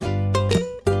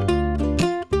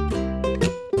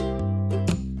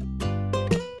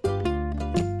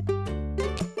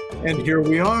And here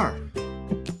we are.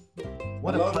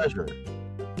 What a pleasure.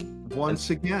 Once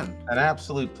again. An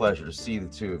absolute pleasure to see the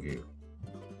two of you.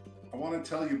 I want to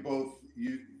tell you both,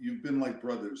 you've been like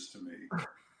brothers to me.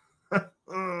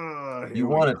 You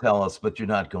want to tell us, but you're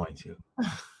not going to.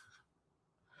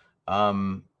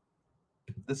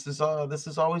 This is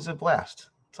always a blast.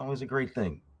 It's always a great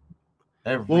thing.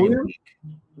 Every week.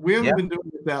 We haven't been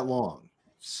doing it that long.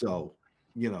 So,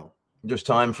 There's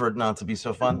time for it not to be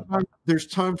so fun? There's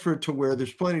time for it to wear.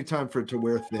 There's plenty of time for it to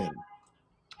wear thin.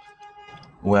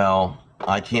 Well,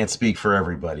 I can't speak for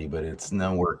everybody, but it's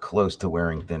nowhere close to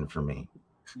wearing thin for me.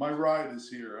 My ride is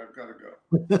here. I've got to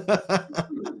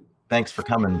go. Thanks for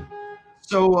coming.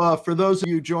 So for those of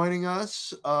you joining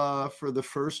us for the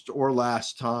first or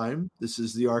last time, this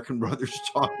is the Arkin Brothers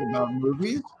talking about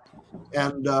movies.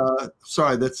 And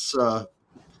sorry, that's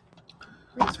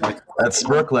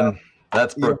Brooklyn.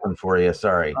 That's Brooklyn for you.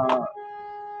 Sorry.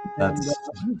 That's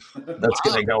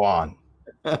going to go on.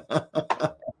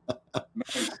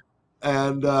 Nice.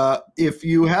 And if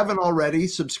you haven't already,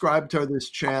 subscribe to this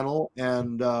channel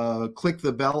and click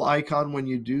the bell icon when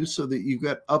you do so that you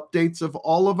get updates of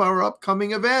all of our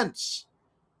upcoming events.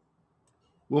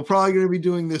 We're probably going to be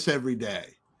doing this every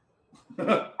day.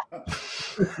 At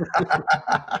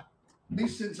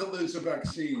least until there's a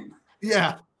vaccine.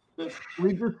 Yeah.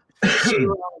 We just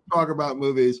talk about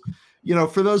movies.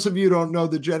 For those of you who don't know,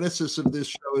 the genesis of this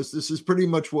show is this is pretty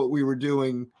much what we were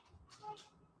doing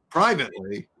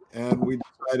privately, and we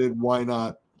decided why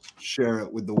not share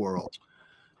it with the world.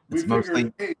 We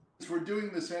figured, hey, since we're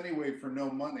doing this anyway for no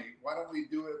money, why don't we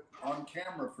do it on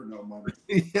camera for no money?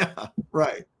 Yeah,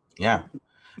 right. Yeah,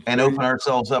 and open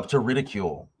ourselves up to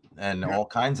ridicule and all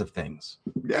kinds of things.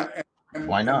 Yeah, and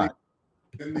why not?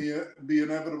 And the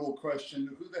inevitable question,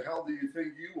 who the hell do you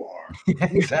think you are?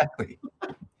 Exactly.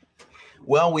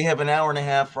 Well, we have an hour and a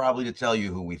half probably to tell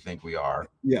you who we think we are.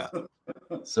 Yeah.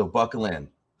 So buckle in.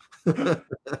 It's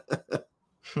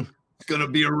going to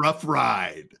be a rough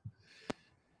ride.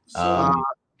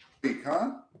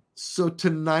 So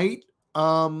tonight,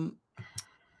 we're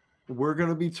going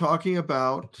to be talking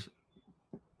about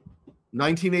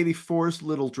 1984's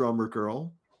Little Drummer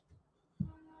Girl.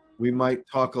 We might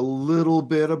talk a little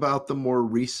bit about the more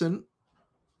recent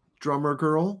Drummer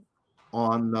Girl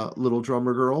on Little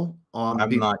Drummer Girl. I'm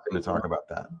not going to talk about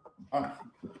that. I'm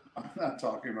not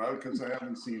talking about it because I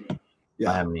haven't seen it. Yeah.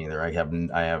 I haven't either.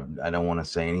 I don't want to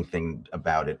say anything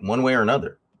about it one way or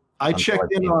another. I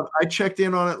checked in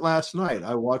on it last night.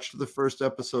 I watched the first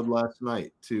episode last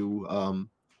night to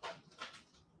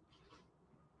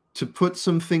put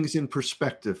some things in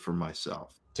perspective for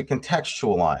myself. To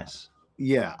contextualize.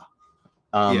 Yeah.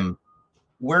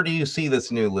 Where do you see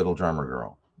this new Little Drummer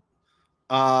Girl?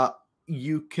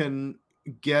 You can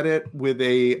get it with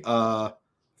a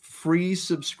free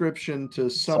subscription to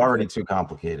some. It's already too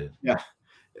complicated. Yeah.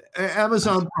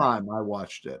 Amazon Prime. I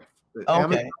watched it. Okay.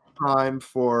 Amazon Prime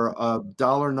for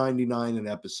 $1.99 an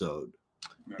episode.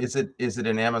 Is it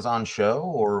an Amazon show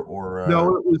or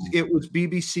no? It was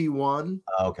BBC One.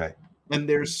 Okay. And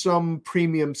there's some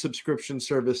premium subscription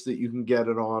service that you can get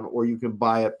it on, or you can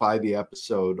buy it by the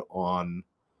episode on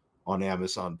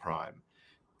Amazon Prime.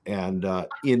 And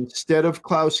instead of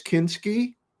Klaus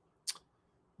Kinski,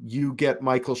 you get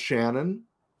Michael Shannon.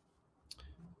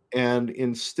 And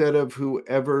instead of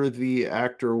whoever the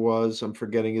actor was, I'm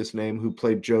forgetting his name, who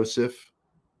played Joseph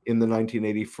in the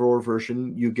 1984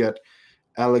 version, you get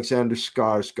Alexander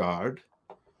Skarsgård.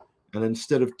 And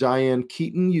instead of Diane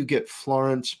Keaton, you get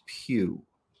Florence Pugh.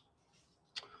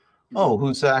 Oh,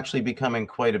 who's actually becoming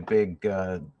quite a big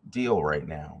deal right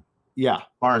now. Yeah.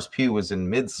 Florence Pugh was in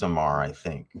Midsommar, I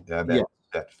think,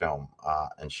 that film.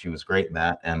 And she was great in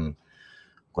that. And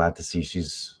glad to see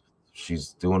she's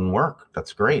doing work.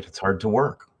 That's great. It's hard to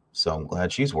work. So I'm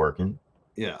glad she's working.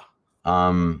 Yeah.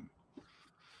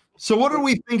 So what do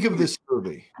we think of this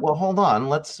movie? Well, hold on.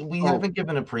 We haven't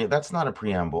given that's not a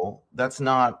preamble. That's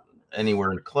not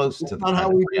anywhere close to the kind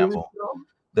of preamble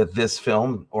that this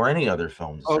film or any other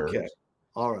film deserves. Okay.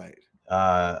 All right.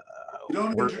 You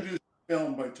don't introduce the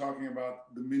film by talking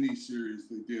about the mini series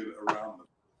they did around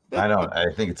it.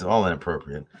 I think it's all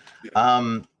inappropriate.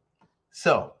 Yeah.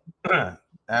 So,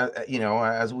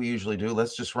 as we usually do,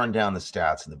 let's just run down the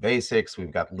stats and the basics.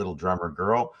 We've got Little Drummer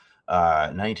Girl.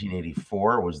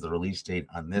 1984 was the release date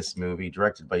on this movie,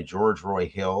 directed by George Roy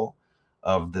Hill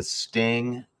of the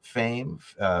Sting fame,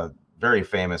 very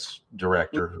famous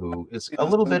director who is a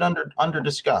little bit under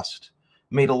discussed.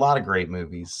 Made a lot of great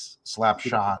movies.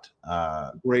 Slapshot.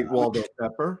 Great Waldo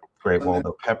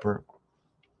Pepper.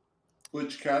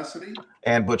 Butch Cassidy.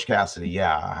 And Butch Cassidy,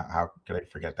 yeah. How could I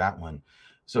forget that one?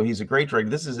 So he's a great director.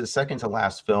 This is his second to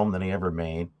last film that he ever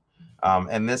made,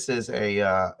 and this is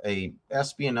a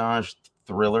espionage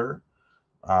thriller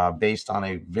based on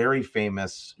a very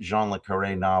famous John le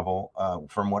Carre novel.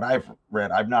 From what I've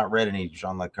read, I've not read any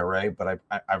John le Carre, but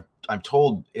I'm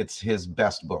told it's his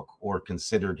best book, or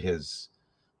considered his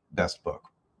best book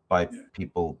by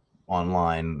people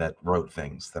online that wrote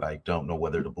things that I don't know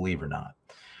whether to believe or not.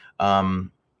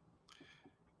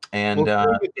 And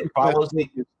it follows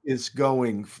is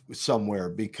going somewhere,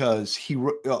 because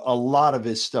a lot of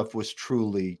his stuff was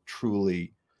truly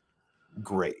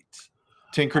great.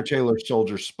 Tinker Tailor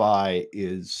Soldier Spy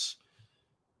is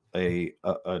a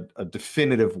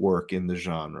definitive work in the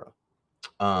genre.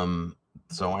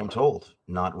 So I'm told.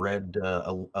 Not read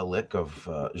a lick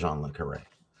of Jean le Carre.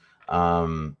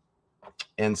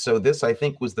 And so this, I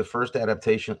think, was the first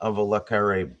adaptation of a le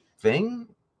Carre thing.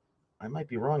 I might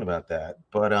be wrong about that,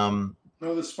 but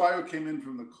no, The Spy Who Came In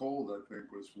From the Cold, I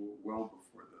think, was well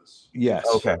before this. Yes.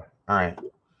 Okay. All right.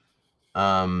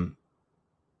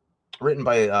 Written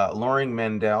by Loring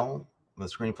Mandel. The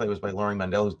screenplay was by Loring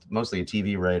Mandel, who's mostly a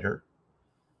TV writer,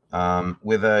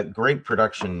 with a great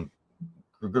production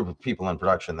group of people in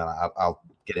production that I'll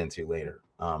get into later.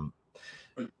 A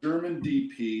German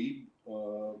DP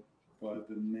by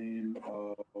the name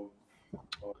of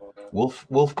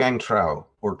Wolfgang Trau,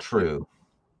 or True.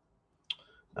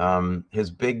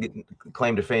 His big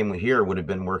claim to fame here would have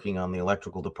been working on the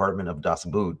electrical department of Das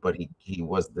Boot, but he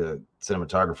was the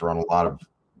cinematographer on a lot of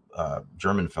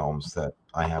German films that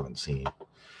I haven't seen.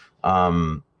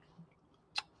 And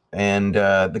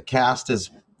the cast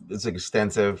is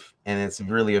extensive, and it's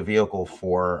really a vehicle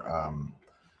for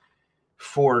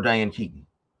Diane Keaton,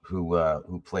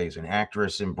 who plays an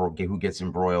actress who gets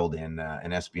embroiled in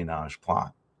an espionage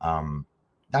plot.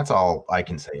 That's all I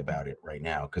can say about it right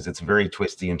now, because it's very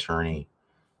twisty and turny,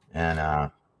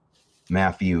 and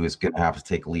Matthew is going to have to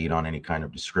take lead on any kind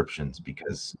of descriptions,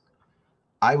 because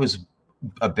I was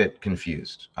a bit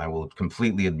confused. I will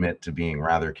completely admit to being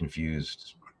rather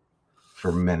confused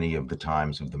for many of the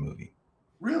times of the movie.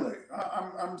 Really?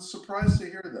 I'm surprised to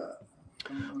hear that.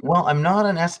 Well,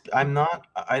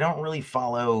 I don't really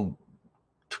follow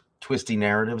twisty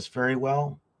narratives very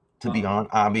well, to be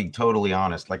honest. I'll be totally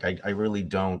honest. Like, I really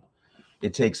don't.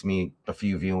 It takes me a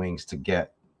few viewings to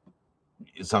get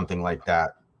something like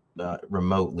that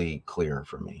remotely clear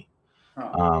for me.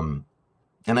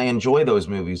 And I enjoy those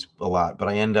movies a lot, but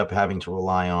I end up having to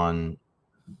rely on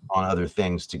other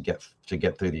things to get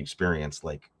through the experience,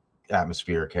 like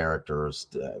atmosphere, characters,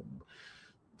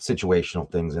 situational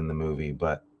things in the movie.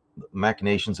 But the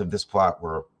machinations of this plot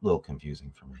were a little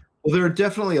confusing for me. Well, there are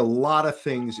definitely a lot of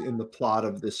things in the plot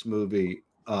of this movie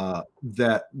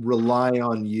that rely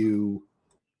on you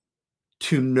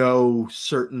to know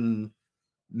certain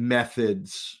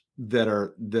methods that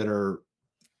are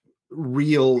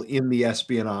real in the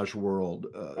espionage world.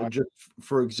 Just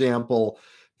for example,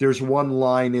 there's one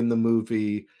line in the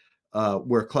movie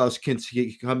where Klaus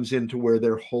Kinski comes into where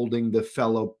they're holding the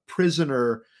fellow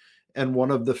prisoner, and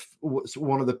one of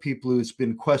the people who's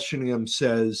been questioning him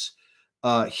says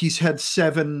he's had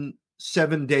seven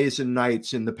days and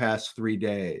nights in the past 3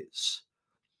 days.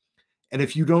 And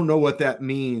if you don't know what that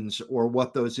means or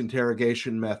what those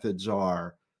interrogation methods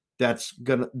are, that's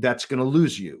gonna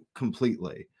lose you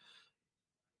completely.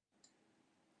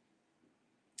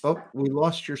 Oh, we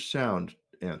lost your sound,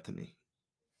 Anthony.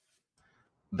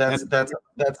 That's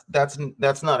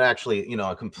not actually,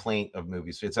 a complaint of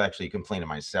movies. It's actually a complaint of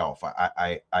myself.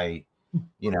 I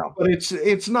But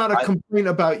it's not a complaint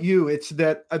about you. It's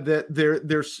that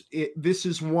this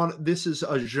is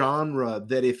a genre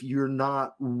that if you're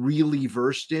not really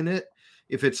versed in it,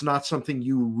 if it's not something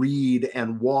you read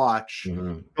and watch,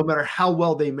 no matter how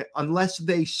well unless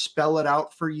they spell it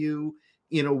out for you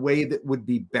in a way that would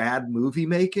be bad movie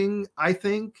making, I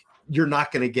think you're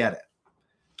not going to get it.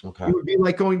 Okay. It would be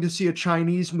like going to see a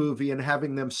Chinese movie and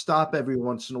having them stop every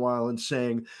once in a while and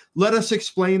saying, "Let us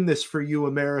explain this for you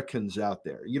Americans out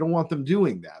there." You don't want them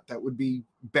doing that. That would be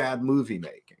bad movie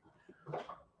making.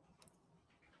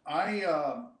 I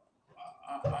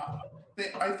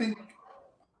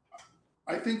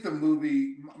think the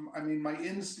movie. I mean, my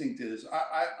instinct is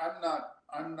I'm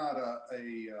not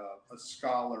a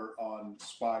scholar on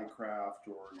spycraft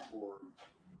or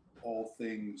all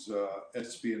things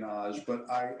espionage, but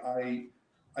I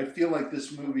feel like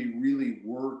this movie really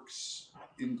works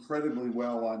incredibly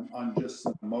well on just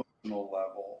an emotional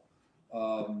level,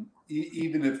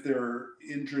 even if there are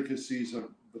intricacies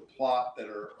of the plot that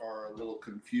are a little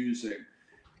confusing.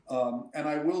 And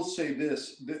I will say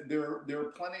this: there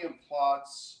are plenty of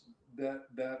plots that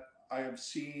I have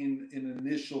seen in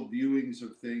initial viewings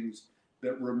of things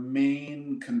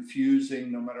remain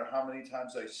confusing no matter how many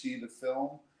times I see the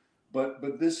film.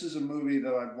 But this is a movie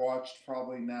that I've watched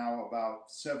probably now about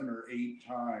 7 or 8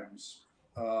 times.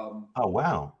 Oh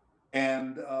wow!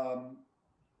 And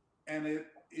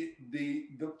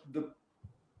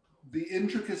the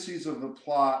intricacies of the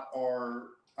plot are,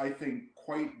 I think,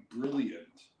 quite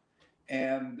brilliant,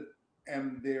 and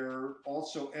they're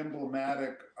also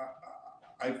emblematic,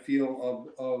 I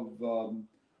feel,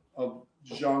 of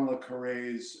John le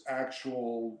Carre's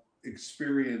actual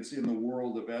experience in the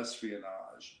world of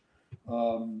espionage,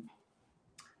 um,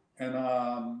 and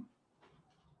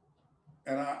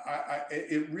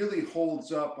it really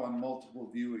holds up on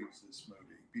multiple viewings, this movie,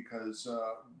 because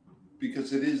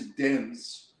it is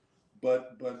dense,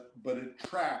 but it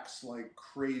tracks like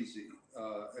crazy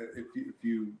if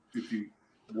you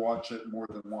watch it more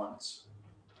than once.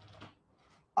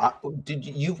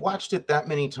 You've watched it that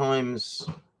many times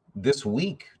this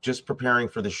week just preparing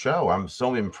for the show? I'm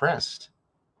so impressed.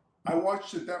 I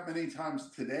watched it that many times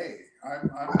today. I'm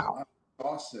Wow.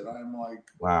 exhausted. I'm like,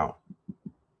 wow.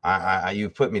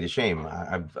 You've put me to shame.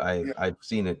 I've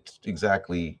seen it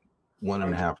exactly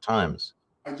 1.5 times.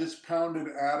 I just pounded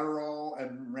Adderall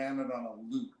and ran it on a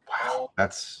loop. Wow,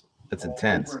 that's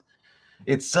intense.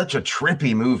 It's such a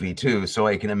trippy movie too, so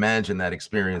I can imagine that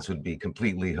experience would be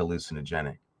completely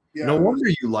hallucinogenic. Yeah, no wonder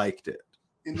you liked it.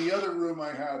 In the other room, I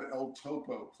had El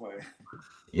Topo play.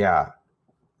 Yeah,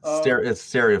 it's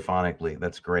stereophonically.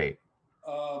 That's great.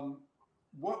 Well,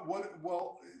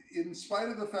 in spite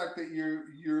of the fact that you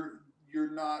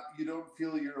don't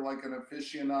feel you're like an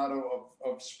aficionado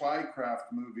of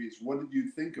spycraft movies, what did you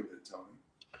think of it, Tony?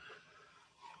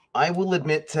 I will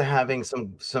admit to having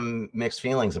some mixed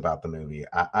feelings about the movie.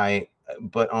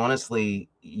 But honestly,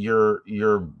 there's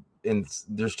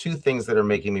 2 things that are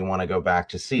making me want to go back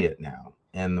to see it now.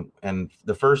 And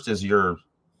the first is you've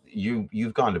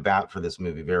gone to bat for this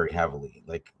movie very heavily,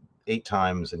 like 8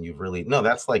 times, and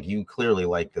that's like, you clearly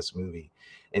like this movie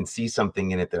and see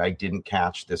something in it that I didn't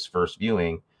catch this first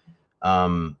viewing.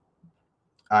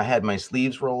 I had my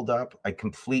sleeves rolled up. I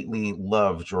completely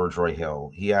love George Roy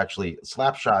Hill. He actually,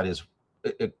 Slapshot is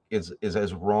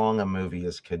as wrong a movie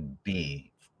as could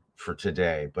be for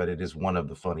today, but it is one of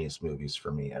the funniest movies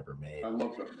for me ever made. I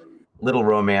love that movie. Little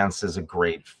Romance is a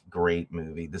great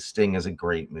movie. The Sting is a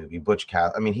great movie. Butch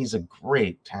Cassidy, I mean, he's a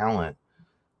great talent.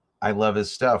 I love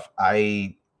his stuff.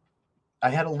 I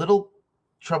had a little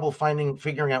trouble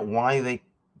figuring out why they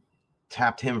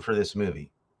tapped him for this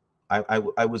movie. I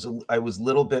was a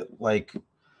little bit like,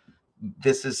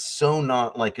 this is so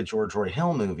not like a George Roy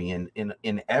Hill movie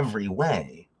in every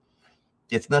way.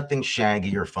 It's nothing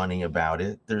shaggy or funny about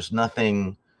it. There's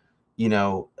nothing,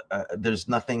 there's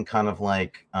nothing kind of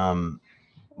like, well,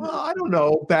 I don't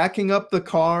know, backing up the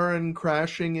car and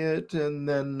crashing it and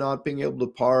then not being able to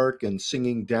park and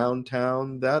singing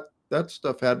Downtown. That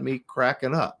stuff had me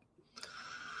cracking up.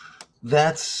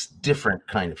 That's different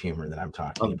kind of humor that I'm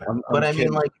talking about. But I mean,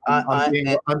 like, I'm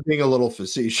being a little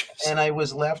facetious. And I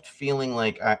was left feeling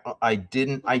like I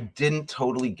didn't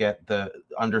totally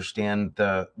understand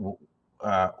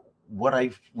what I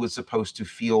was supposed to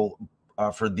feel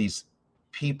for these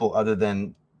people, other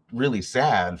than really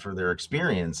sad for their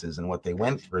experiences and what they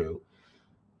went through.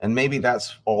 And maybe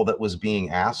that's all that was being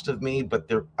asked of me, but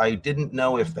I didn't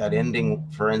know if that ending,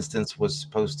 for instance, was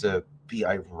supposed to be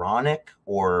ironic,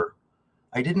 or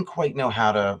I didn't quite know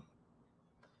how to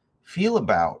feel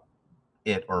about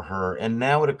it or her. And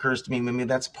now it occurs to me, maybe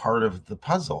that's part of the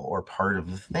puzzle or part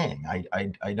of the thing.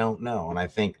 I don't know. And I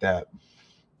think that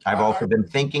I've also been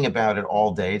thinking about it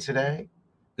all day today,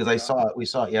 because we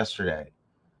saw it yesterday,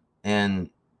 and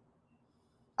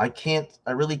I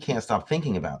really can't stop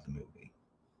thinking about the movie.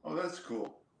 Oh, that's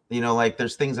cool. Like,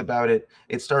 there's things about it.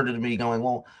 It started me going,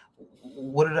 well,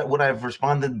 would I have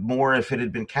responded more if it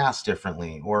had been cast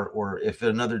differently, or if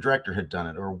another director had done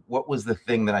it, or what was the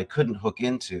thing that I couldn't hook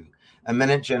into? And then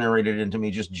it generated into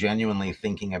me just genuinely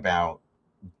thinking about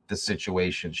the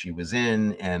situation she was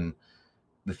in and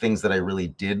the things that I really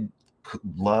did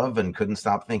love and couldn't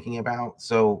stop thinking about.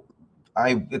 So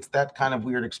it's that kind of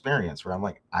weird experience where I'm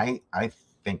like, I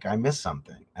think I missed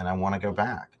something and I want to go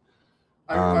back.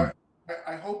 I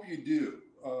hope you do,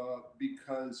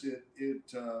 because it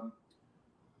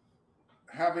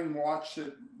having watched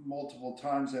it multiple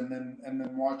times and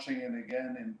then watching it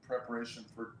again in preparation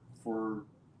for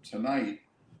tonight,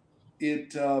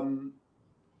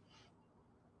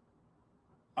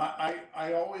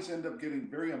 I always end up getting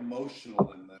very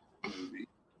emotional in that movie.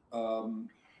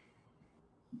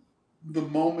 The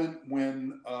moment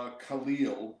when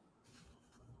Khalil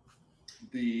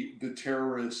the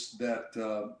terrorist that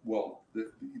the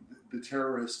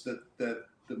terrorist that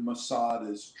the Mossad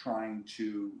is trying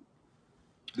to,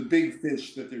 the big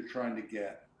fish that they're trying to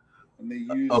get, and they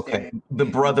use Okay, the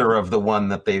brother of the one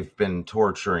that they've been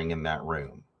torturing in that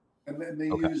room. And then they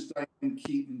Okay. use Diane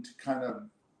Keaton to kind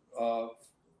of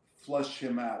flesh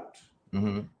him out.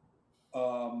 Mm-hmm.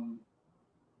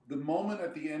 The moment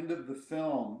at the end of the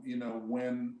film, you know,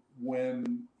 when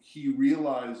he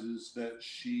realizes that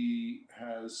she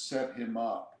has set him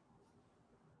up,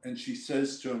 and she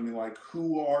says to him, like,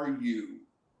 "Who are you?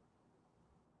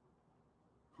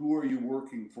 Who are you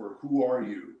working for? Who are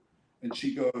you?" And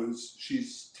she goes,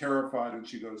 she's terrified, and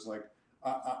she goes like,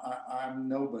 I'm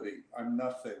nobody. I'm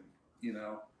nothing. You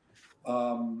know.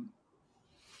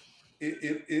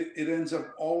 It ends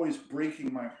up always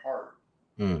breaking my heart.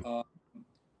 And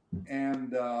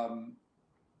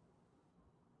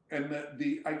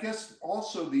I guess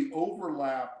also the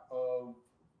overlap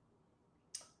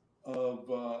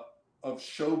of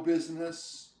show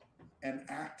business and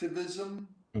activism,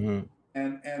 mm-hmm.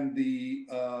 and the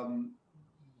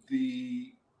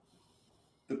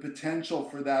potential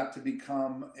for that to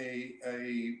become a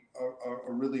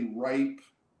really ripe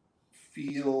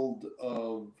field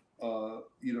of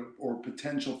you know, or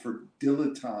potential for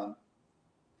dilettantism,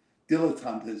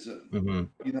 Mm-hmm.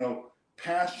 you know,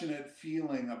 passionate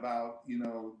feeling about, you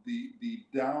know, the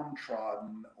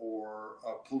downtrodden or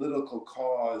a political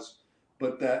cause,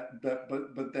 but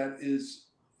that is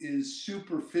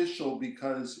superficial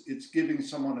because it's giving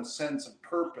someone a sense of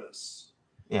purpose,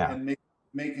 Yeah, and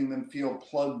making them feel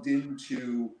plugged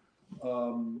into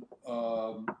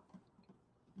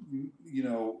you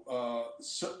know,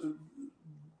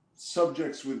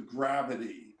 subjects with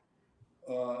gravity,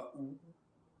 but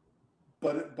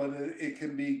it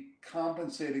can be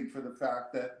compensating for the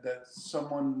fact that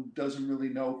someone doesn't really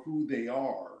know who they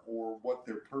are or what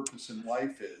their purpose in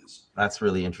life is. that's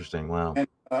really interesting. Wow. And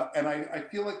I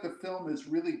feel like the film is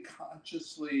really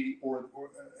consciously,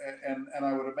 and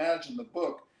I would imagine the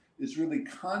book is really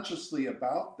consciously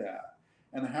about that,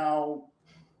 and how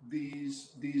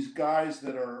these guys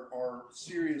that are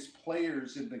serious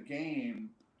players in the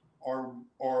game are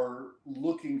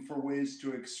looking for ways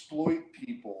to exploit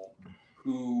people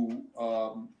who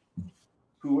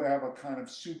have a kind of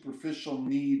superficial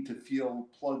need to feel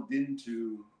plugged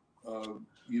into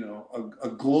you know, a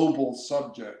global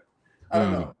subject. I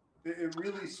don't know. It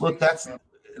really speaks. Look, that's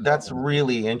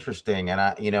really interesting, and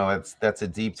that's a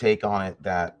deep take on it.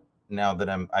 That now that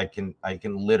I can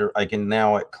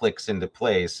now it clicks into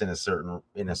place in a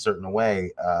certain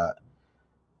way.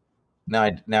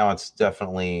 Now it's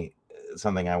definitely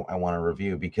something I want to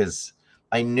review, because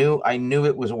I knew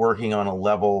it was working on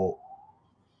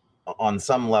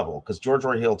some level, because George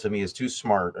R. Hill to me is too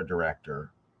smart a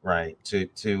director, right?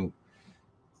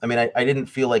 I mean, I didn't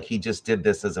feel like he just did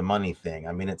this as a money thing.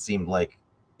 I mean, it seemed like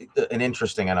an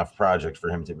interesting enough project for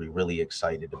him to be really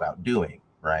excited about doing,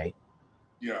 right?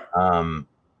 Yeah.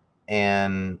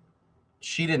 And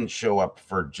she didn't show up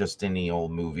for just any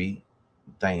old movie,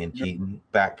 Diane Keaton,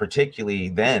 back particularly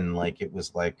then. Like, it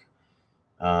was like,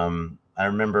 I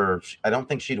remember, I don't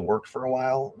think she'd worked for a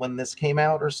while when this came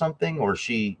out or something, or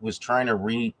she was trying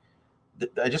to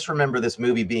I just remember this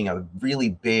movie being a really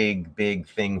big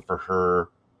thing for her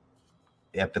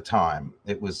at the time.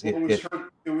 It was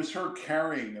her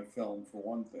carrying a film, for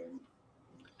one thing.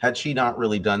 Had she not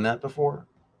really done that before?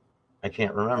 I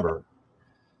can't remember.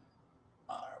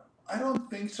 I don't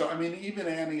think so. I mean, even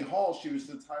Annie Hall, she was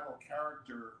the title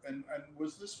character, and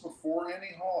was this before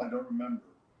Annie Hall? I don't remember.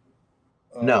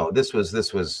 No, this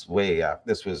was way after.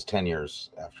 This was 10 years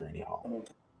after Annie Hall.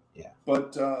 Okay. Yeah.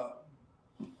 But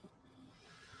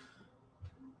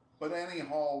Annie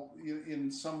Hall,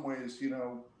 in some ways, you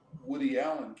know, Woody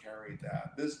Allen carried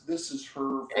that. This is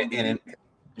her.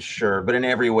 Sure, but in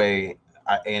every way,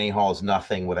 Annie Hall's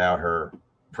nothing without her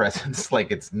presence.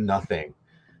 Like, it's nothing.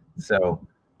 So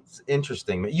it's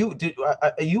interesting. You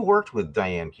worked with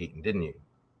Diane Keaton, didn't you?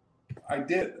 I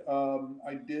did.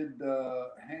 I did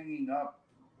Hanging Up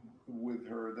with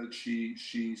her, that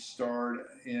she starred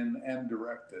in and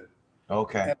directed.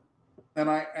 Okay. And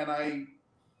I'm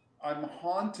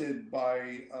haunted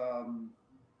by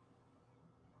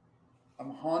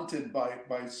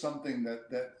something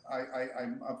that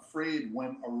I'm afraid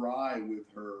went awry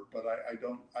with her, but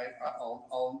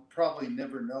I'll probably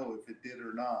never know if it did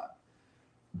or not.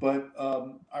 But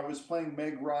I was playing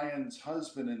Meg Ryan's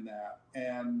husband in that,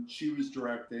 and she was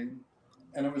directing,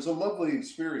 and it was a lovely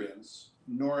experience.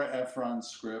 Nora Ephron's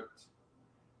script,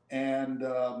 and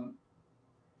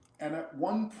at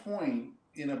one point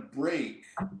in a break,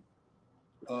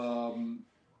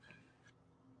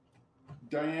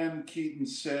 Diane Keaton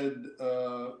said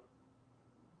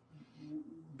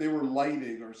they were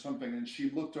lighting or something, and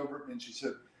she looked over at me and she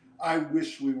said, "I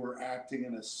wish we were acting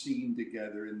in a scene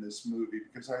together in this movie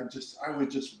because I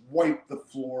would just wipe the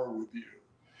floor with you."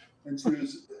 And she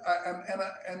was,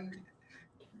 and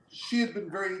she had been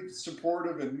very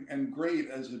supportive and great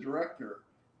as a director.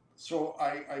 So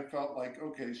I felt like,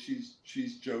 okay,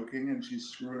 she's joking and she's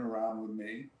screwing around with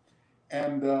me.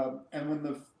 And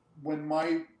when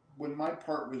my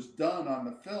part was done on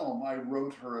the film, I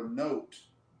wrote her a note.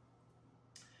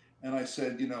 And I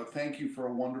said, thank you for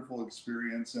a wonderful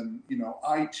experience. And,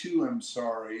 I too am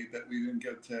sorry that we didn't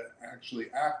get to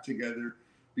actually act together,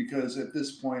 because at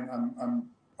this point I'm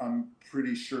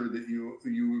pretty sure that you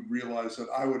would realize that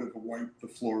I would have wiped the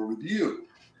floor with you.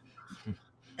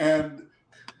 And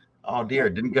oh dear,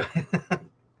 didn't go.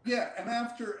 yeah, and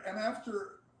after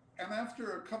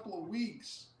a couple of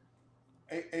weeks,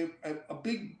 a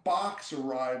big box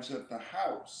arrives at the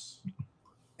house,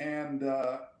 and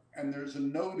there's a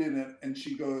note in it, and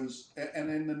she goes, and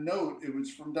in the note, it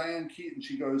was from Diane Keaton.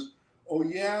 She goes, "Oh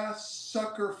yeah,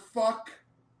 sucker fuck,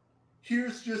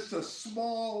 here's just a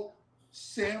small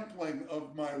sampling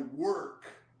of my work."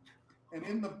 And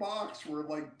in the box were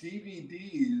like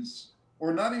DVDs,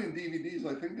 or not even DVDs.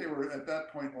 I think they were at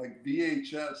that point like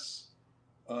VHS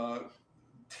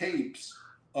tapes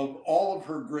of all of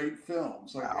her great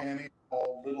films, like Wow. Annie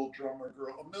Hall, Little Drummer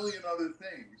Girl, a million other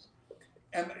things.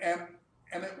 And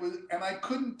it was, and I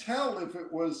couldn't tell if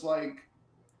it was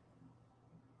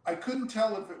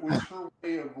her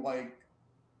way of like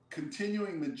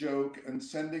continuing the joke and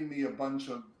sending me a bunch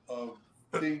of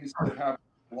things to have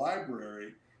in the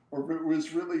library, or if it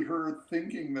was really her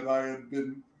thinking that I had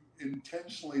been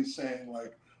intentionally saying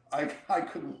like, I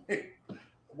could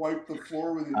wipe the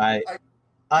floor with you.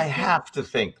 I have to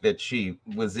think that she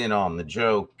was in on the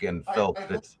joke and felt I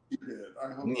that. hope she did.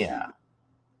 I hope she did.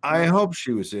 I hope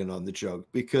she was in on the joke,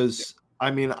 because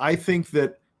I mean, I think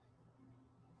that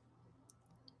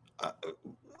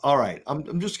all right,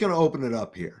 I'm just going to open it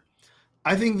up here.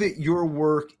 I think that your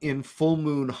work in Full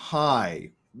Moon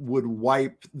High would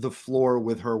wipe the floor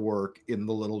with her work in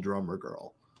The Little Drummer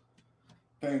Girl.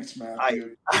 Thanks,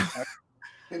 Matthew. I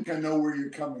think I know where you're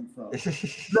coming from.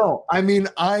 No, I mean,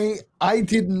 I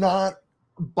did not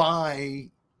buy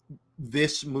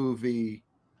this movie.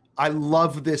 I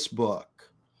love this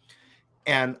book,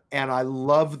 and I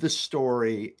love the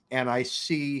story, and I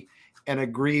see and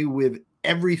agree with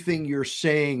everything you're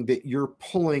saying that you're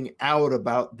pulling out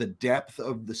about the depth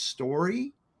of the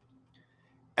story.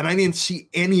 And I didn't see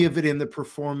any of it in the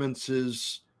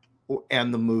performances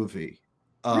and the movie.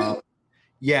 Really?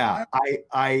 Yeah,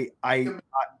 the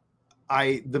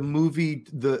movie,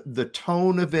 the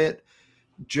tone of it,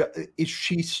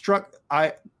 she struck.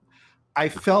 I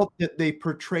felt that they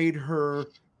portrayed her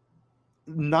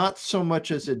not so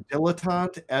much as a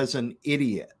dilettante as an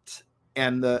idiot,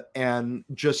 and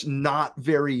just not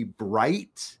very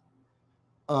bright,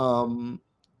 and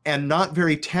not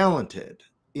very talented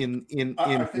in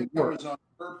I think that was on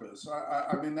purpose.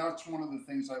 I mean, that's one of the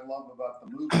things I love about the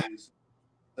movie is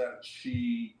that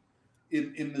she,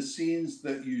 in the scenes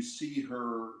that you see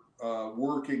her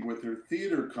working with her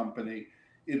theater company,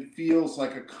 it feels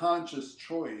like a conscious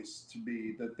choice to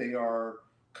me that they are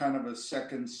kind of a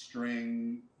second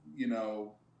string,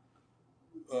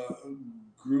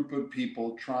 group of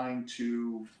people trying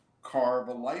to carve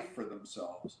a life for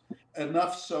themselves.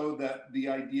 Enough so that the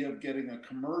idea of getting a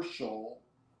commercial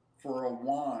for a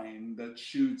wine that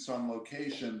shoots on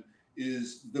location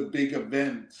is the big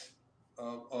event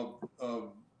of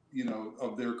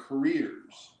their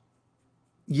careers.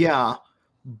 Yeah,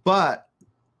 but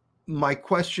my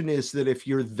question is that if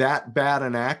you're that bad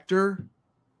an actor,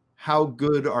 how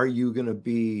good are you going to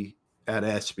be at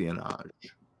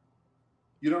espionage?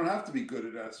 You don't have to be good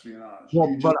at espionage. Well,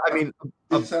 you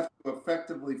just have to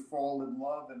effectively fall in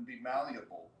love and be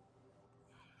malleable.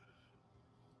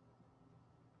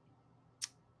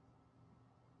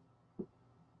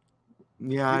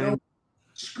 Yeah,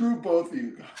 screw both of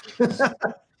you guys.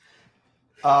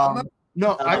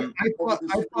 No, I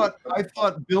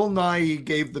thought Bill Nighy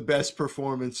gave the best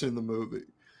performance in the movie,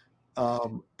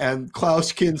 and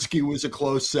Klaus Kinski was a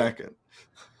close second.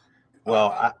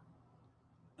 Well,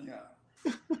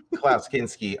 Klaus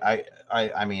Kinski,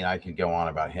 I mean, I could go on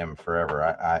about him forever.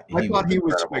 I thought he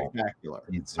was spectacular.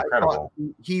 He's incredible.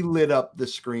 He lit up the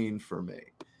screen for me.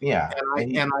 Yeah,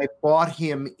 and I bought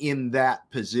him in that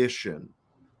position.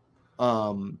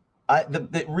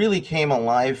 That really came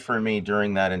alive for me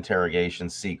during that interrogation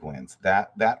sequence.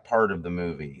 That part of the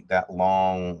movie, that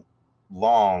long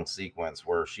sequence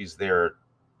where she's there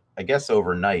I guess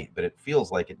overnight, but it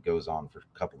feels like it goes on for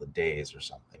a couple of days or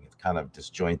something. It's kind of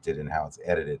disjointed in how it's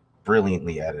edited,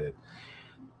 brilliantly edited.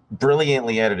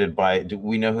 Brilliantly edited by, do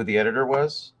we know who the editor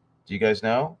was? Do you guys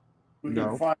know? We No.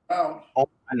 can find out. Oh,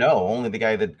 I know, only the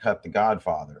guy that cut The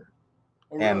Godfather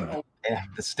Oh, really? and, and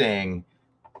The Sting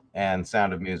and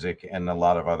Sound of Music and a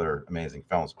lot of other amazing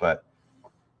films. But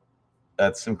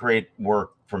that's some great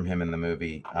work from him in the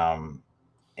movie.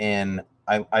 And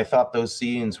I thought those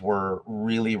scenes were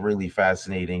really, really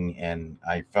fascinating. And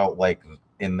I felt like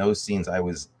in those scenes, I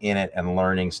was in it and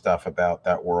learning stuff about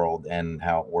that world and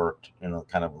how it worked in a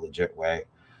kind of legit way.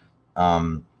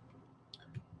 And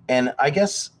I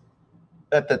guess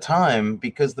at the time,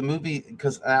 because the movie,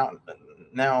 because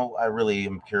now I really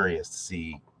am curious to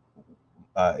see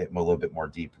it a little bit more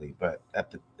deeply. But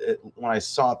when I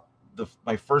saw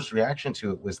my first reaction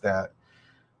to it was that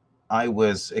I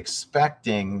was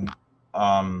expecting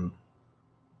a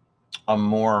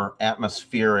more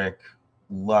atmospheric,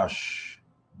 lush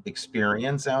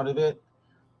experience out of it.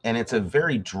 And it's a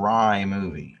very dry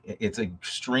movie. It's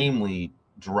extremely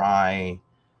dry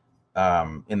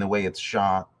in the way it's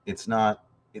shot. It's not,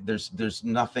 there's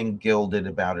nothing gilded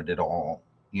about it at all.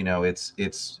 You know, it's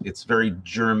very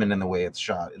German in the way it's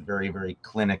shot. It's very, very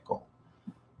clinical,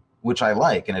 which I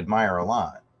like and admire a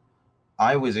lot.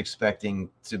 I was expecting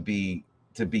to be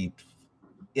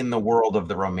in the world of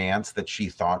the romance that she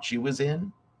thought she was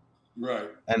in. Right.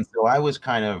 And so I was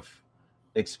kind of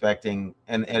expecting,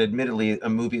 and admittedly, a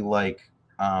movie like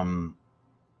like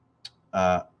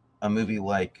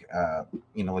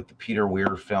the Peter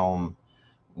Weir film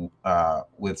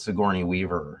with Sigourney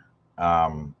Weaver,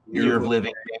 Year of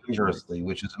Living Dangerously,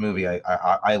 which is a movie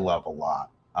I love a lot.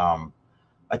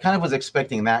 I kind of was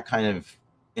expecting that kind of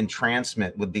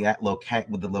entrancement with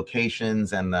the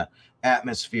locations and the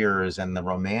atmospheres and the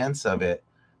romance of it,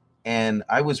 and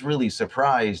I was really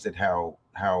surprised at how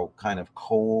kind of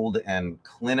cold and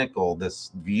clinical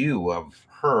this view of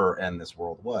her and this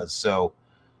world was. So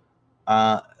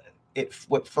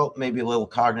what felt maybe a little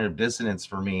cognitive dissonance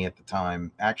for me at the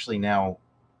time, actually now,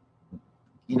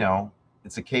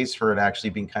 it's a case for it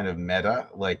actually being kind of meta,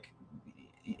 like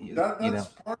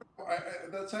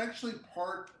that's actually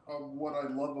part of what I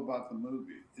love about the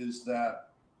movie is that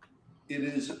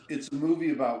it's a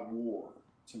movie about war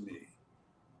to me.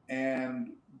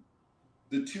 And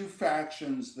the two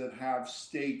factions that have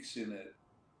stakes in it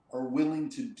are willing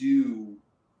to do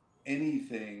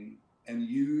anything and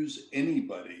use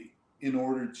anybody in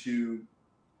order to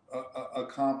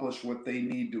accomplish what they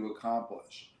need to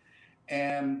accomplish.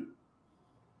 And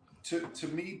to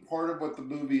me, part of what the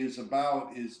movie is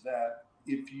about is that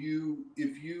if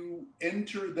you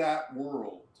enter that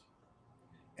world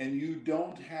and you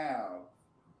don't have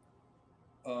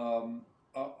a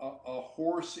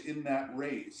horse in that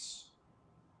race,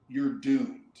 you're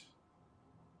doomed.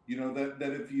 You know that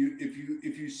if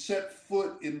you set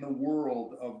foot in the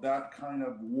world of that kind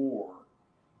of war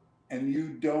and you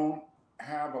don't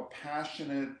have a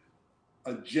passionate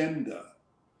agenda,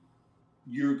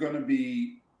 you're going to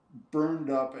be burned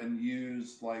up and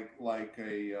used like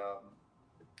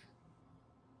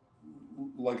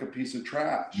a piece of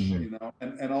trash, Mm-hmm.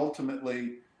 and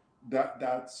ultimately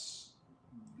that's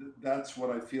what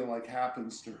I feel like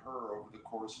happens to her over the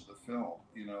course of the film,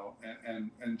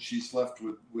 and she's left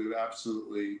with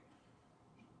absolutely,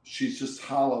 she's just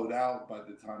hollowed out by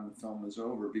the time the film is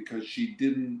over because she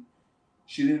didn't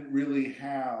really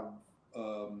have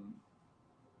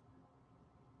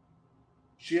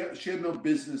she had no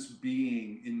business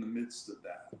being in the midst of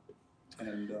that.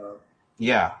 And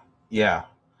yeah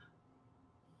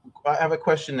I have a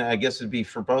question that I guess would be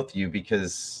for both of you,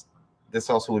 because this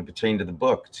also would pertain to the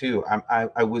book too.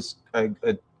 I was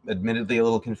admittedly a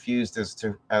little confused as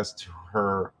to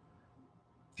her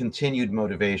continued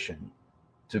motivation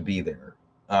to be there.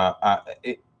 And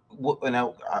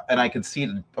I could see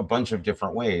it a bunch of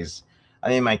different ways. I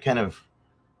mean, my kind of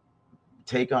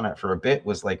take on it for a bit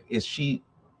was like, is she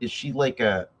like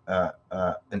an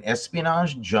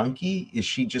espionage junkie? Is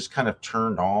she just kind of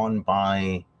turned on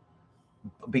by,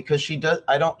 because she does,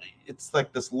 I don't, it's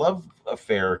like this love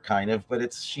affair kind of,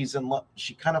 but she's in love,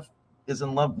 she kind of is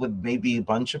in love with maybe a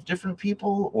bunch of different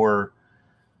people, or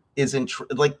is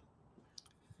like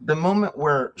the moment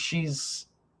where she's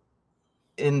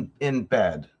in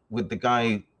bed with the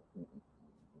guy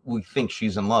we think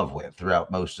she's in love with throughout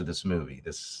most of this movie,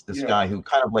 this guy who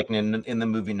kind of like in the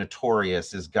movie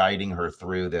Notorious is guiding her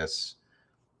through this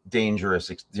dangerous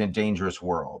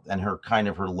world, and her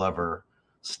lover,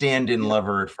 stand-in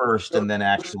lover at first, and then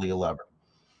actually a lover.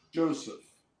 Joseph.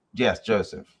 Yes,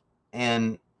 Joseph.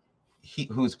 And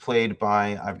who's played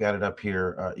by, I've got it up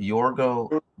here,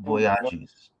 Yorgo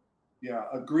Boyages. Yeah,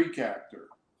 a Greek actor.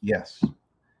 Yes.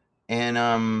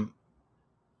 And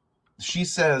she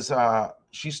says,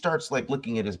 she starts like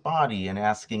looking at his body and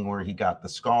asking where he got the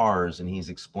scars, and he's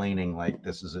explaining like,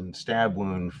 this is a stab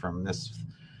wound from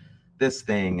this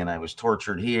thing, and I was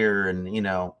tortured here, and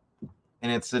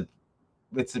and it's a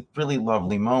really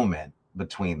lovely moment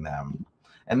between them.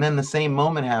 And then the same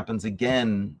moment happens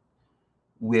again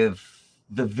with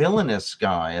the villainous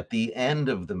guy at the end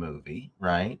of the movie,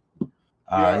 right?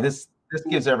 Yeah. This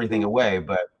gives everything away,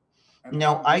 but And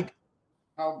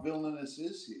how villainous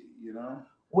is he?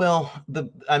 Well,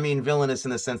 I mean, villainous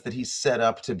in the sense that he's set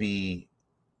up to be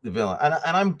the villain,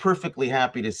 and I'm perfectly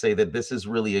happy to say that this is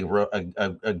really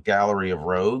a gallery of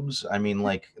rogues. I mean,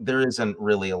 like, there isn't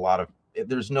really a lot of,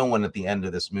 there's no one at the end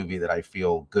of this movie that I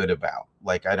feel good about.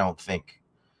 Like, I don't think,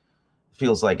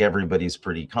 feels like everybody's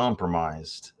pretty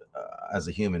compromised as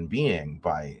a human being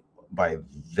by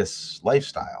this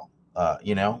lifestyle,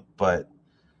 But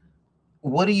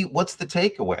what's the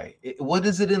takeaway? What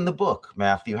is it in the book,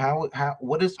 Matthew?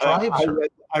 What is drives her?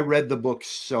 I read the book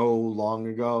so long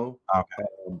ago, Okay.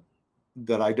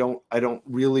 That I don't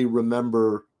really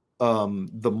remember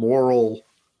the moral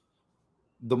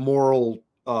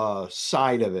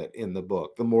side of it in the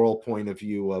book, the moral point of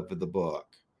view of the book.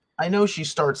 I know she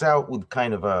starts out with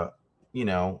kind of a,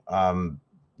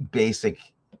 basic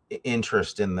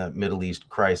interest in the Middle East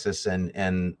crisis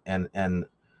and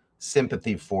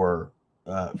sympathy for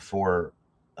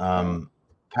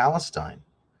Palestine.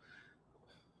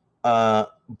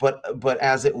 But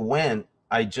as it went,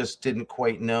 I just didn't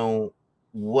quite know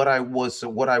what I was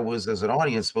as an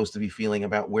audience supposed to be feeling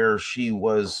about where she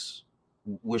was.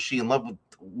 Was she in love with?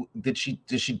 Did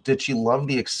she love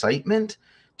the excitement?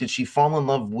 Did she fall in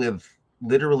love with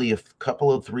literally a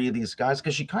couple of three of these guys?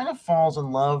 Because she kind of falls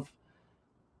in love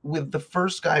with the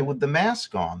first guy with the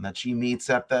mask on that she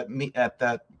meets at that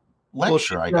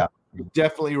lecture. Well, I got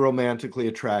definitely romantically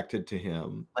attracted to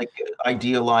him. Like,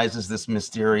 idealizes this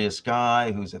mysterious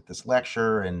guy who's at this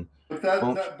lecture, and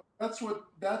but that's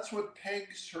what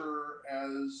pegs her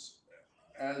as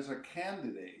a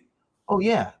candidate. Oh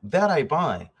yeah, that I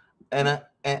buy. And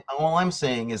all I'm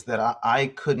saying is that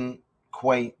I couldn't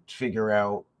quite figure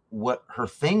out what her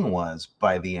thing was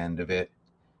by the end of it.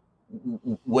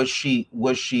 Was she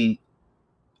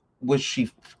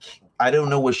I don't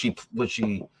know, was she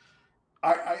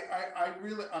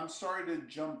I'm sorry to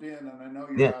jump in, and I know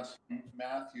you're asking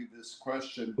Matthew this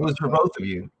question. It was for both of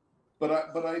you. But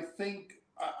I think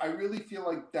I really feel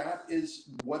like that is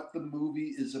what the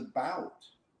movie is about.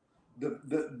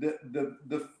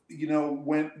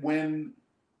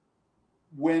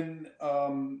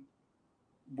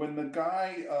 When the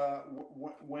guy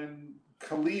when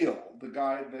Khalil, the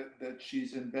guy that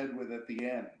she's in bed with at the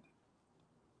end,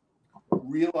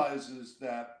 realizes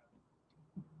that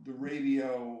the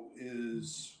radio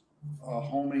is a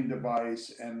homing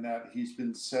device and that he's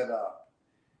been set up,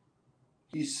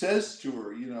 he says to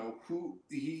her,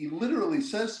 he literally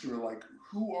says to her, like,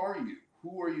 who are you?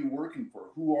 Who are you working for?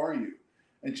 Who are you?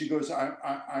 And she goes,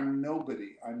 I'm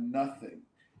nobody. I'm nothing.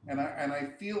 And I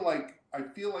feel like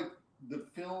the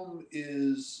film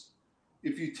is,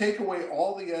 if you take away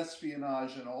all the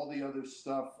espionage and all the other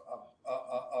stuff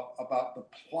about the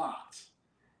plot,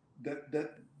 that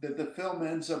the film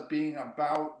ends up being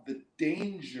about the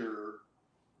danger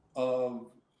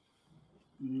of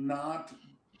not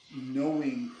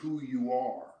knowing who you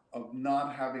are, of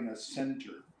not having a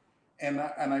center. And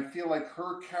I feel like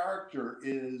her character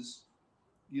is,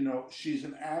 she's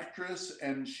an actress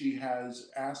and she has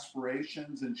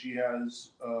aspirations and she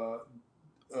has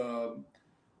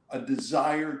a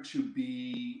desire to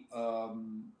be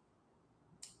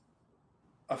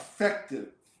effective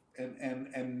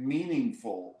and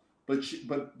meaningful,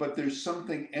 but there's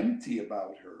something empty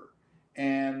about her,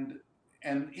 and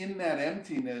in that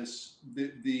emptiness,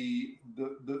 the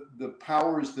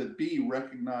powers that be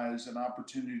recognize an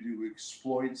opportunity to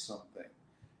exploit something,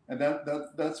 and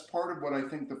that's part of what I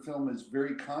think the film is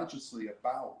very consciously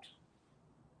about.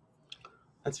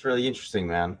 That's really interesting,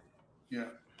 man. Yeah,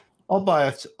 I'll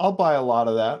buy a lot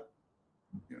of that.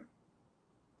 Yeah.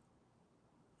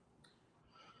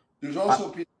 There's also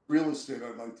a piece of real estate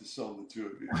I'd like to sell the two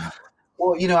of you.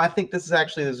 Well, I think there's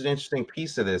an interesting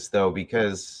piece of this, though,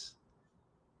 because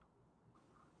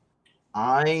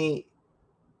I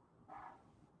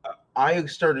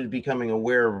started becoming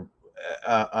aware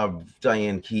of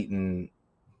Diane Keaton,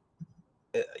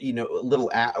 a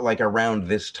little like around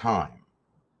this time,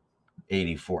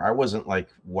 84. I wasn't like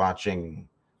watching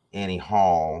Annie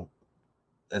Hall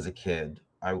as a kid.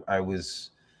 I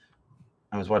was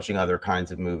I was watching other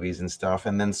kinds of movies and stuff.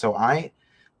 And then so I,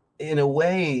 in a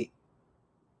way,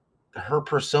 her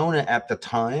persona at the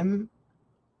time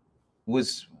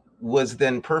was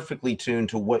then perfectly tuned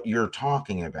to what you're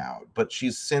talking about. But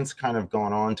she's since kind of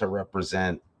gone on to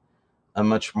represent a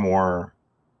much more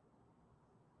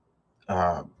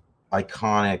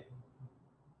iconic,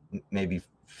 maybe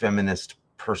feminist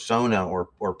persona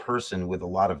or person with a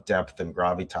lot of depth and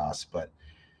gravitas. But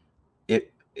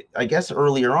I guess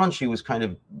earlier on she was kind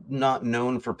of not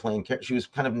known for playing. She was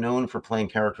kind of known for playing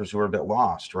characters who were a bit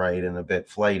lost, right, and a bit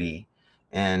flighty,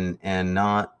 and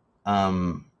not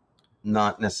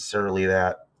necessarily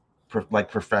that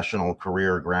like professional,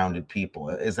 career grounded people.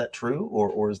 Is that true,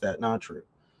 or is that not true?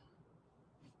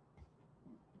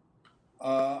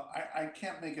 I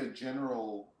can't make a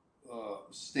general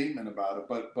statement about it,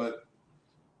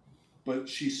 but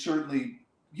she certainly,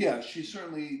 yeah, she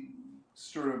certainly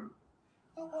sort of,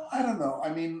 I don't know.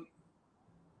 I mean,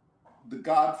 The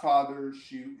Godfather,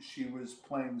 she was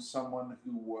playing someone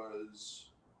who was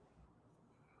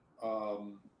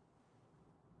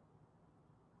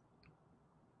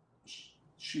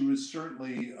she was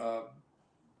certainly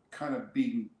kind of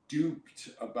being duped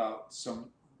about some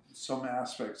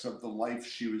aspects of the life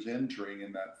she was entering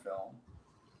in that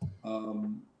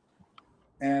film.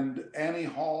 And Annie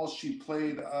Hall, she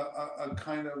played a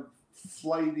kind of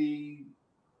flighty,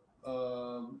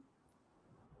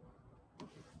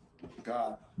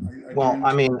 God.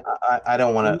 I mean, I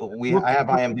don't want to. I have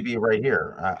IMDb right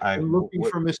here. I'm looking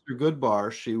for Mr.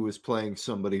 Goodbar. She was playing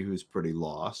somebody who's pretty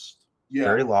lost. Yeah.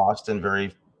 Very lost and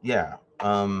very, yeah.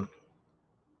 I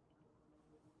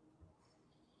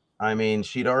mean,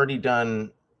 she'd already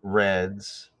done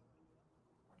Reds.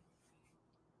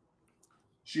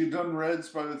 She had done Reds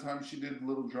by the time she did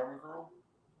Little Drummer Girl?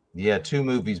 Yeah, 2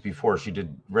 movies before. She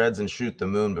did Reds and Shoot the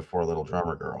Moon before Little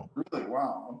Drummer Girl. Really?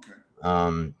 Wow.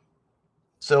 Okay.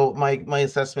 So my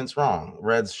assessment's wrong.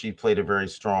 Reds, she played a very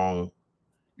strong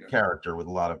character with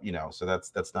a lot of, so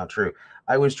that's not true.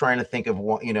 I was trying to think of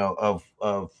one, of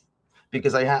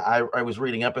because I was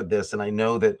reading up at this, and I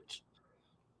know that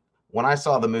when I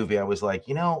saw the movie, I was like,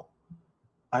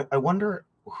 I wonder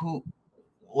who,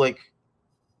 like,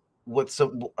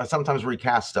 I sometimes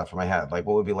recast stuff in my head, like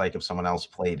what would it be like if someone else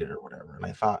played it or whatever. And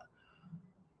I thought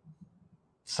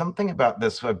something about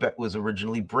this, I bet, was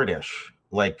originally British.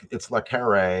 Like, it's Le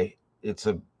Carre, it's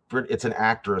an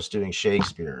actress doing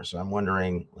Shakespeare. So I'm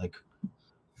wondering, like,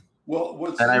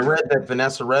 well, I read that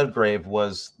Vanessa Redgrave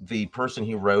was the person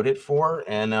he wrote it for,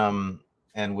 and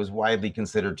was widely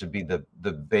considered to be that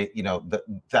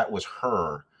was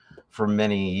her for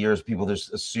many years. People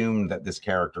just assumed that this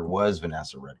character was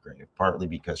Vanessa Redgrave, partly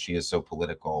because she is so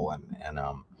political and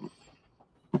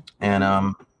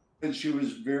she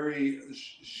was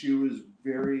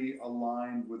very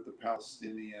aligned with the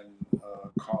Palestinian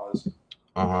cause.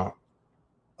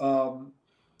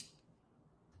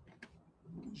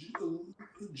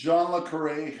 John le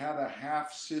Carre had a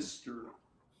half sister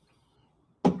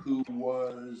who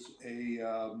was a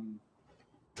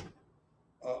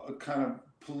kind of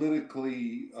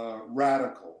politically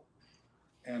radical,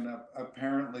 and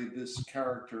apparently this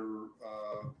character,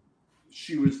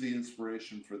 she was the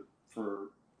inspiration for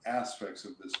aspects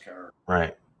of this character,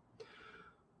 right?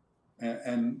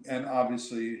 And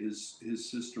obviously his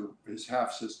sister, his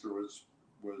half sister,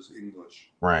 was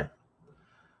English, right?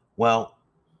 Well,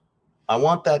 I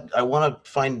want to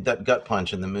find that gut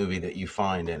punch in the movie that you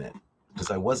find in it, because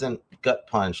I wasn't gut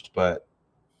punched, but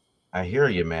I hear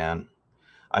you, man.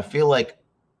 I feel like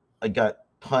I got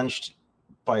punched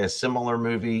by a similar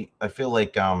movie. I feel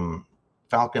like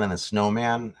Falcon and the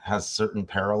Snowman has certain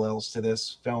parallels to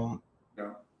this film.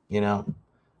 Yeah.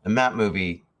 And that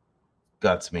movie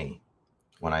guts me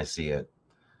when I see it.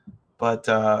 But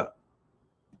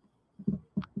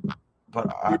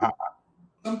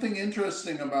something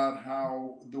interesting about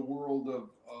how the world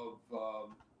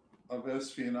of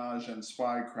espionage and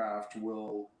spycraft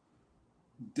will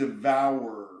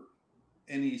devour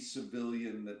any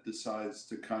civilian that decides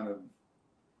to kind of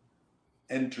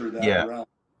enter that realm.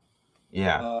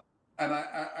 Yeah. And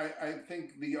I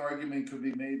think the argument could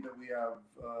be made that we have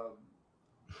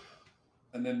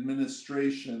an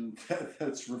administration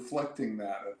that's reflecting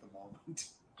that at the moment.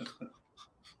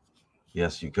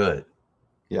 Yes, you could.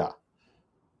 Yeah.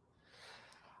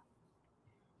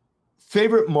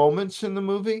 Favorite moments in the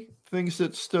movie? Things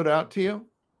that stood out to you?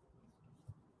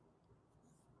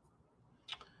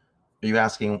 Are you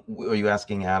asking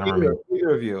Adam or me?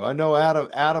 Either of you. I know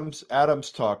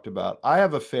Adam's talked about. I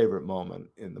have a favorite moment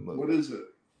in the movie. What is it?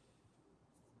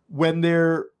 When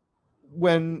they're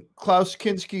when Klaus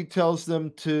Kinski tells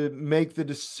them to make the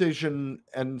decision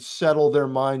and settle their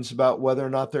minds about whether or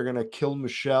not they're going to kill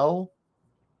Michelle,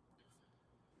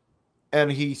 and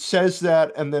he says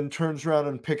that and then turns around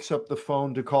and picks up the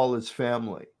phone to call his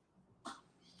family.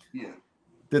 Yeah.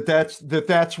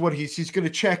 That's what he's going to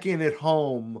check in at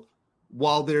home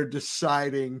while they're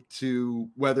deciding to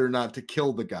whether or not to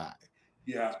kill the guy.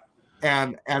 Yeah.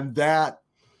 And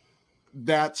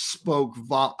that spoke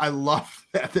I love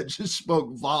that just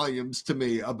spoke volumes to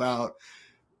me about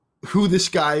who this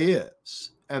guy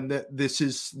is, and that this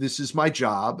is my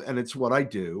job and it's what I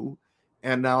do,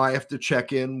 and now I have to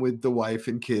check in with the wife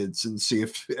and kids and see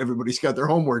if everybody's got their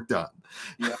homework done.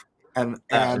 Yeah. and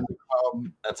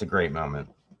that's a great moment.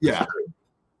 Yeah.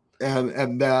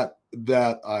 And that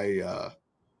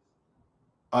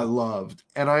I loved.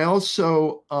 And I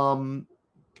also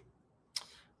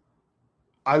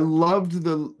I loved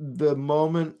the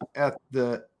moment at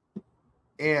the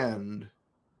end.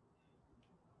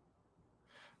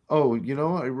 Oh, you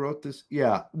know, I wrote this.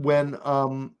 Yeah, when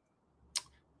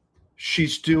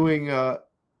she's doing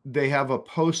they have a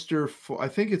poster for, I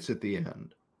think it's at the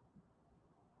end.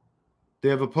 They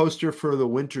have a poster for The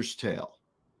Winter's Tale.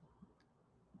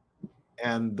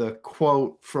 And the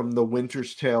quote from The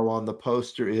Winter's Tale on the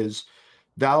poster is,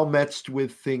 "Thou metst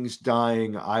with things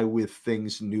dying, I with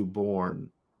things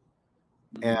newborn."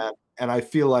 And I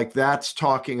feel like that's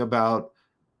talking about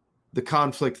the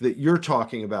conflict that you're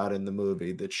talking about in the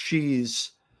movie, that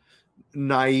she's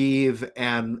naive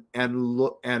and in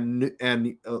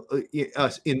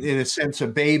a sense a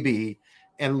baby,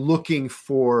 and looking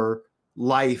for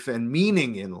life and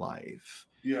meaning in life.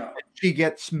 Yeah. She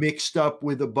gets mixed up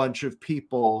with a bunch of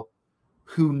people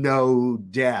who know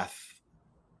death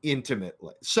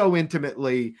intimately, so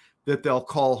intimately that they'll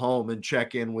call home and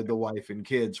check in with the wife and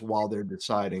kids while they're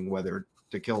deciding whether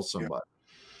to kill somebody.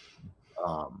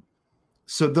 Yeah.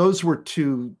 So those were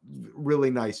two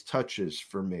really nice touches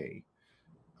for me.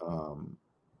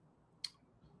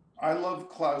 I love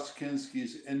Klaus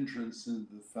Kinski's entrance into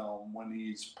the film when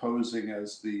he's posing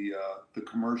as the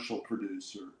commercial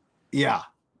producer. Yeah.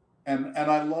 And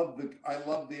I love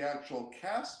the actual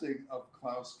casting of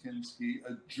Klaus Kinski,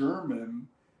 a German,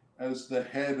 as the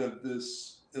head of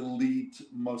this elite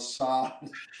Mossad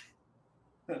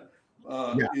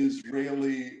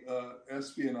Israeli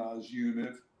espionage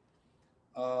unit.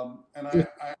 And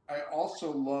I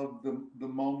also love the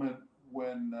moment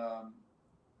when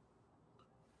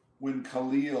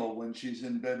Khalil, when she's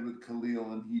in bed with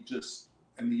Khalil, and he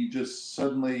just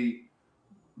suddenly,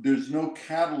 there's no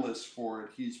catalyst for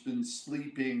it. He's been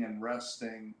sleeping and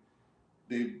resting.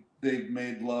 They've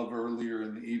made love earlier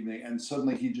in the evening, and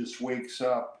suddenly he just wakes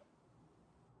up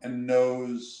and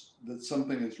knows that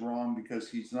something is wrong because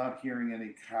he's not hearing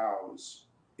any cows.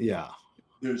 Yeah.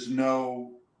 There's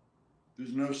no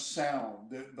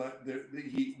sound.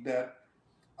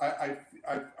 I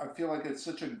feel like it's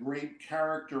such a great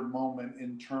character moment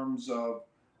in terms of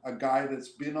a guy that's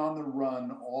been on the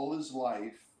run all his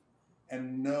life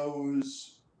and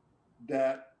knows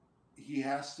that he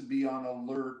has to be on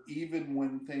alert even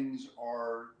when things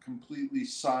are completely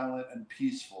silent and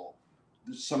peaceful.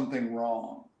 There's something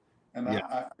wrong. And yeah.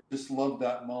 I just love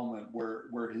that moment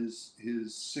where his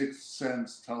sixth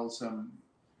sense tells him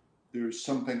there's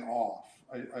something off.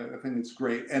 I think it's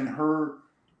great. And her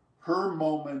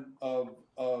moment of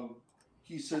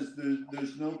he says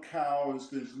there's no cows,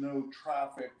 there's no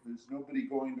traffic, there's nobody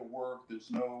going to work, there's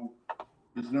no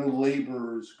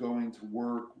laborers going to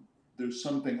work, there's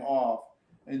something off.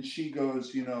 And she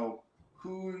goes, you know,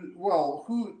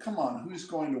 come on, who's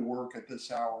going to work at this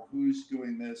hour? Who's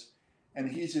doing this? And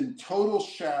he's in total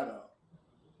shadow,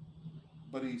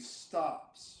 but he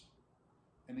stops,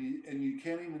 and you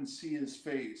can't even see his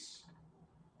face.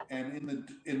 And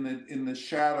in the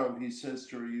shadow, he says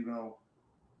to her, you know,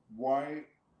 why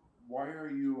are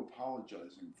you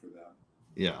apologizing for them?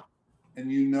 Yeah.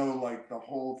 And you know, like the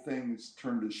whole thing's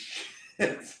turned to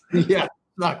shit. Yeah,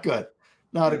 not good.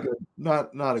 Not a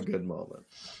good moment.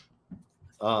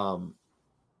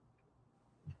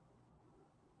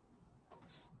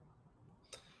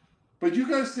 But you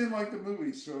guys didn't like the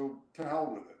movie, so to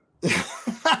hell with it.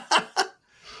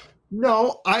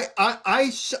 No, I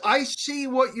see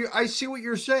what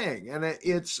you're saying, and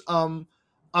it's I'm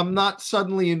not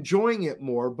suddenly enjoying it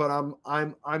more, but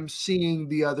I'm seeing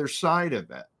the other side of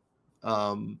it.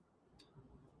 I'm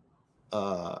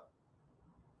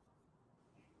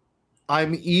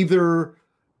either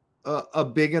a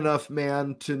big enough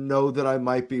man to know that I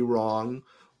might be wrong,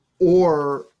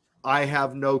 or I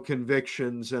have no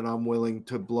convictions and I'm willing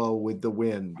to blow with the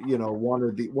wind. You know, one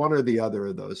or the other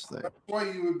of those things. That's why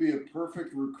you would be a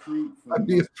perfect recruit for I'd the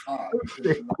be a Mossad.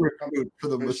 perfect recruit for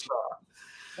the Mossad.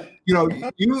 You know,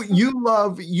 you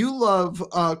love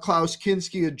Klaus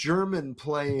Kinski, a German,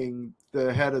 playing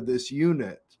the head of this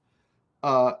unit.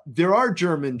 There are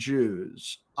German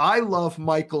Jews. I love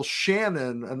Michael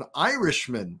Shannon, an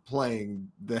Irishman,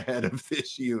 playing the head of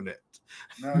this unit.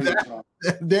 Now you're talking.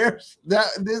 There's that.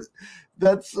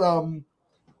 That's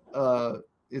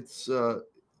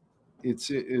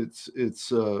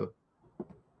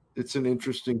it's an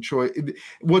interesting choice.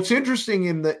 What's interesting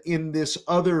in this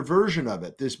other version of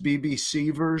it, this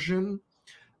BBC version,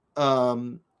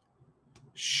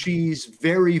 she's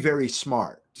very, very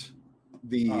smart.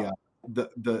 The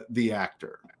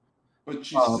actor, but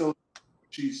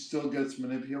she still gets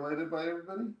manipulated by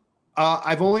everybody.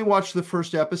 I've only watched the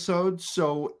first episode,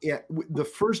 so the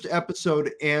first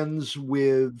episode ends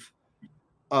with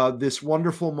this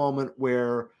wonderful moment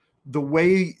where the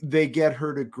way they get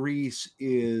her to Greece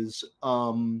is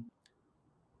her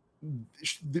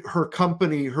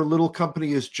little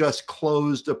company has just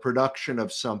closed a production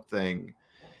of something.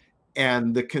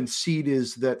 And the conceit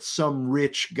is that some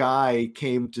rich guy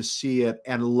came to see it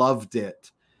and loved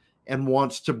it and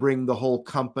wants to bring the whole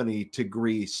company to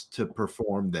Greece to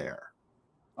perform there.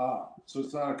 So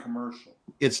it's not a commercial.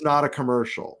 It's not a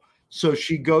commercial. So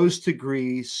she goes to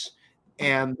Greece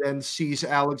and then sees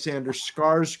Alexander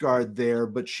Skarsgård there,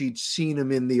 but she'd seen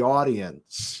him in the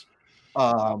audience.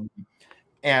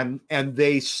 And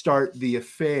they start the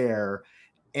affair.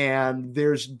 And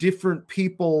there's different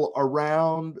people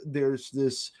around. There's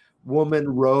this woman,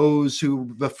 Rose, who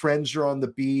befriends her on the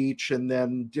beach, and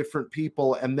then different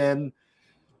people. And then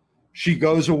she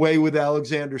goes away with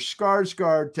Alexander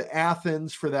Skarsgård to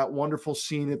Athens for that wonderful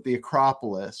scene at the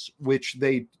Acropolis, which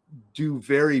they do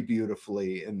very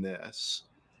beautifully in this.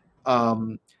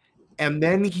 And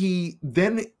then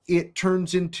it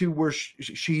turns into where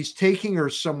she's taking her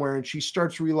somewhere, and she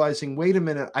starts realizing, wait a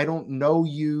minute, I don't know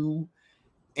you.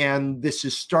 And this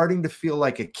is starting to feel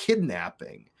like a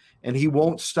kidnapping, and he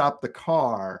won't stop the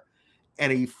car. And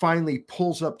he finally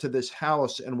pulls up to this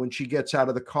house. And when she gets out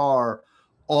of the car,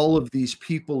 all of these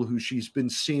people who she's been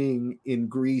seeing in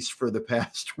Greece for the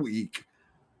past week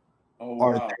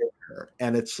are there.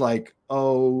 And it's like,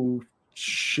 oh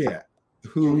shit.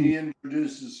 So he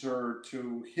introduces her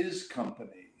to his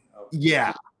company.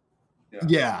 Yeah.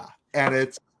 And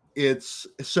it's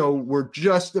so we're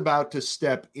just about to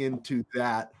step into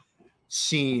that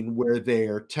scene where they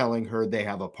are telling her they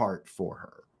have a part for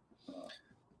her.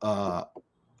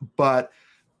 But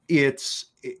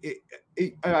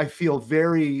I feel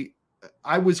very,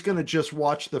 I was going to just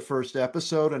watch the first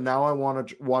episode, and now I want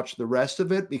to watch the rest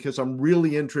of it because I'm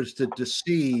really interested to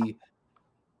see,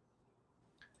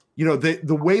 you know,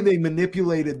 the way they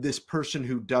manipulated this person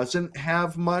who doesn't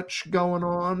have much going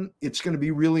on. It's going to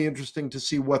be really interesting to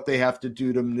see what they have to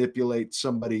do to manipulate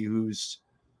somebody who's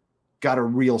got a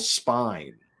real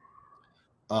spine.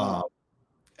 And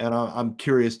I'm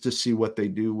curious to see what they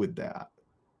do with that.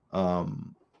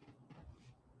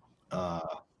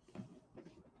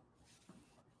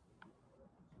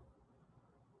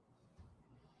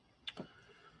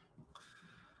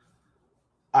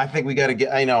 I think we got to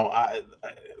get,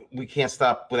 we can't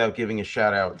stop without giving a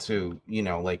shout out to,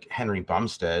 like Henry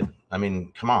Bumstead. I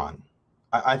mean, come on.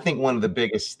 I think one of the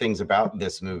biggest things about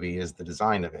this movie is the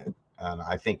design of it. And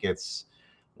I think it's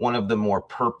one of the more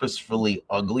purposefully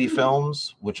ugly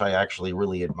films, which I actually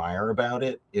really admire about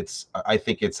it. I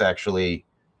think it's actually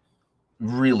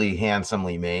really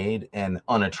handsomely made and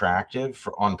unattractive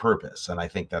on purpose. And I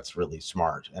think that's really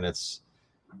smart. And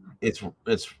it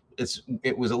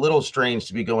was a little strange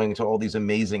to be going to all these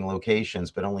amazing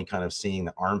locations, but only kind of seeing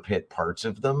the armpit parts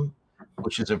of them,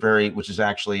 which is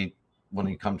actually, when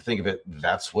you come to think of it,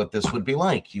 that's what this would be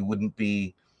like. You wouldn't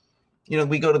be,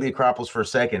 we go to the Acropolis for a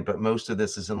second, but most of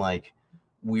this is in like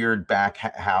weird back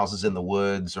houses in the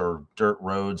woods or dirt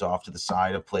roads off to the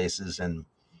side of places. And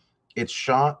it's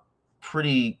shot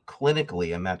pretty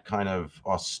clinically in that kind of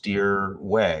austere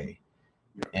way.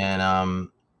 And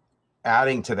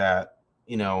adding to that,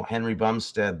 Henry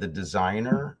Bumstead,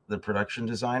 the production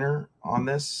designer on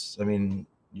this. I mean,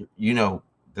 you know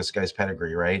this guy's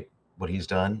pedigree, right? What he's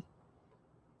done.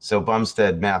 So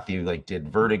Bumstead, Matthew,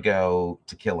 did Vertigo,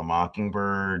 To Kill a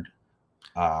Mockingbird.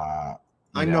 I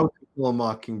know To Kill a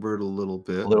Mockingbird a little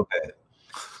bit.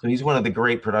 So he's one of the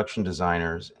great production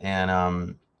designers,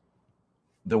 and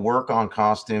the work on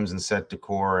costumes and set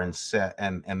decor and set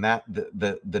and that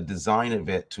the design of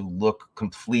it to look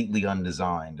completely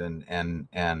undesigned and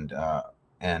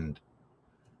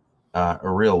a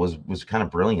reel was kind of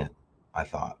brilliant. I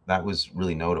thought that was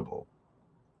really notable.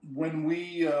 When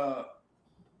we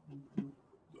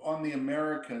on the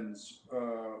Americans,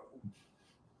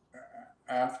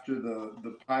 after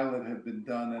the pilot had been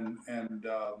done,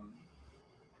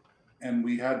 and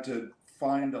we had to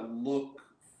find a look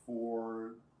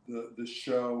for the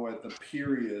show at the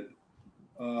period.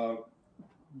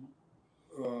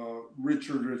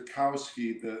 Richard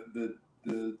Rutkowski, the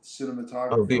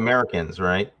cinematographer. Oh, the Americans,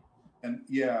 right? And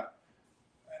yeah,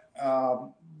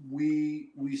 we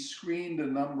screened a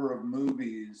number of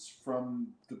movies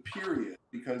from the period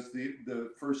because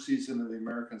the first season of The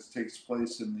Americans takes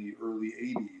place in the early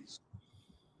 '80s,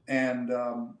 and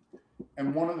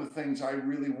one of the things I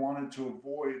really wanted to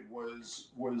avoid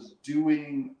was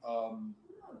doing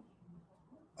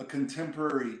a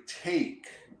contemporary take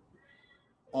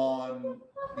on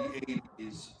the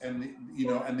 '80s and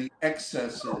the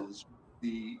excesses,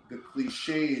 the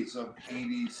cliches of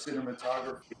 '80s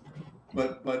cinematography,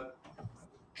 but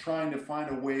trying to find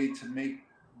a way to make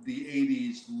the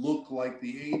 '80s look like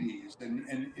the '80s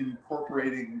and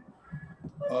incorporating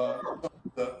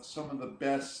some of the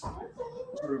best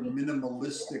sort of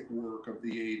minimalistic work of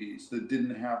the '80s that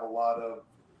didn't have a lot of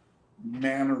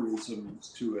mannerisms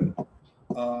to it.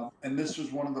 And this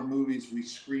was one of the movies we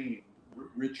screened,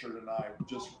 Richard and I,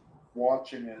 just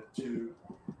watching it to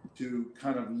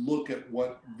kind of look at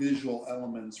what visual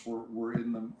elements were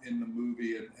in the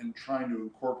movie and trying to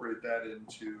incorporate that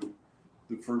into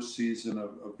the first season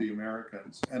of The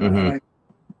Americans. And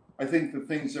I think the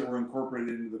things that were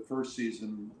incorporated into the first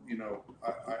season,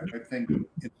 I think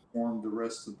informed the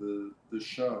rest of the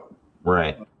show.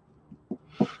 Right.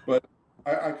 But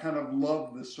I kind of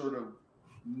love the sort of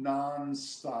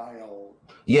non-style.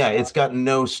 Yeah, it's got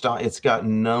no style. It's got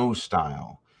no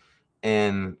style.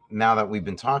 And now that we've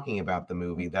been talking about the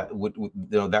movie, that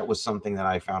that was something that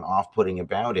I found off-putting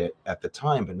about it at the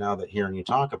time. But now that hearing you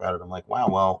talk about it, I'm like, wow,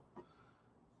 well,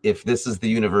 if this is the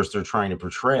universe they're trying to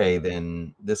portray,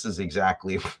 then this is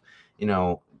exactly,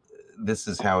 this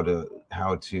is how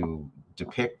to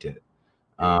depict it.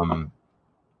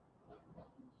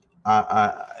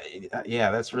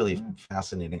 Yeah, that's really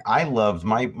fascinating. I loved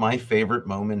my favorite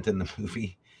moment in the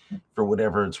movie, for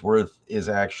whatever it's worth, is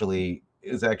actually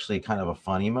kind of a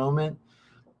funny moment,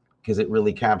 because it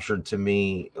really captured to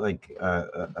me like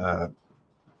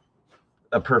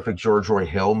a perfect George Roy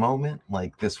Hill moment.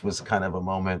 Like, this was kind of a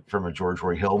moment from a George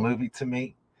Roy Hill movie to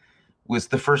me. Was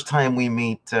the first time we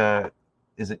meet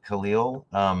is it Khalil?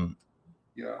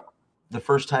 Yeah. The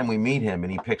first time we meet him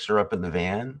and he picks her up in the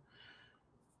van.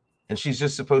 And she's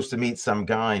just supposed to meet some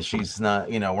guy. She's not,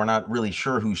 we're not really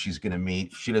sure who she's going to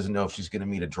meet. She doesn't know if she's going to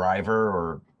meet a driver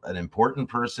or an important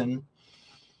person.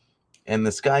 And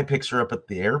this guy picks her up at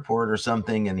the airport or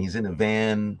something, and he's in a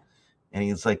van, and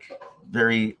he's like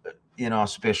very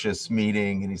inauspicious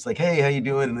meeting. And he's like, "Hey, how you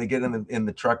doing?" And they get in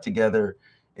the truck together,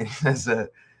 and he says,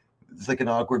 it's like an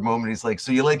awkward moment. He's like,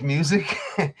 "So you like music?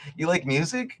 You like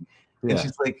music?" Yeah. And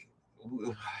she's like,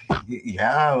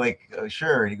 "Yeah, like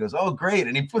sure." And he goes, "Oh, great."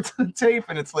 And he puts the tape,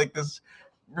 and it's like this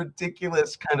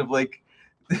ridiculous kind of like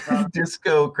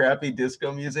crappy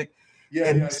disco music. Yeah,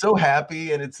 and he's so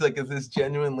happy, and it's like this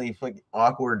genuinely like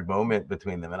awkward moment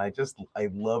between them, and I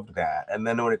loved that. And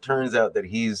then when it turns out that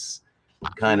he's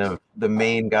kind of the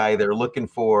main guy they're looking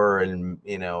for, and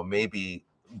maybe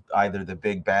either the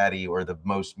big baddie or the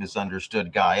most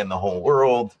misunderstood guy in the whole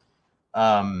world,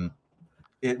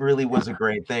 it really was a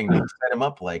great thing to set him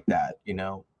up like that,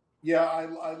 Yeah, I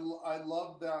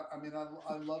love that. I mean,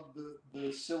 I love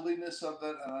the silliness of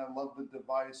it, and I love the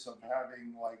device of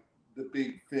having like the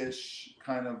big fish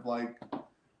kind of like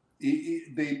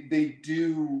they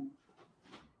do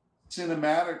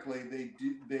cinematically,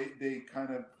 they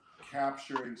kind of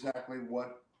capture exactly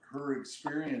what her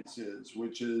experience is,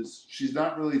 which is she's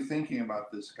not really thinking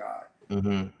about this guy.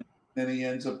 Then he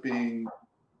ends up being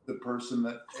the person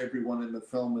that everyone in the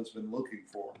film has been looking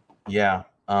for. Yeah.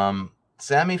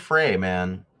 Sammy Frey,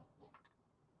 man.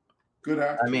 Good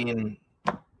actor. I mean,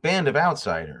 Band of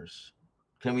Outsiders.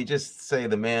 Can we just say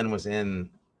the man was in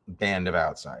Band of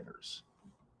Outsiders?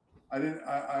 I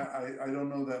don't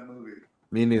know that movie.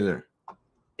 Me neither.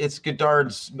 It's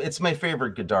Godard's. It's my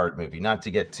favorite Godard movie. Not to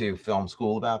get too film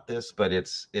school about this, but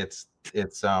it's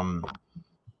the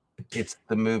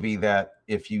movie that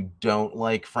if you don't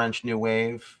like French New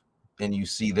Wave and you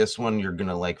see this one, you're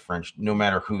gonna like French. No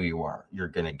matter who you are, you're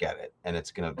gonna get it, and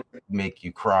it's gonna make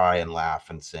you cry and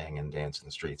laugh and sing and dance in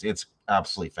the streets. It's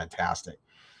absolutely fantastic.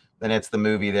 And it's the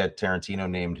movie that Tarantino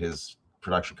named his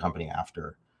production company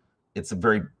after. it's a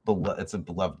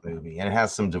beloved movie, and it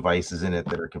has some devices in it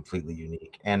that are completely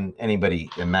unique. And anybody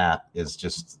in that is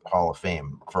just Hall of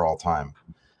Fame for all time,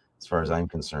 as far as I'm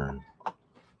concerned.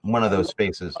 One of those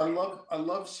faces. I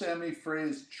love Sammy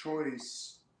Frey's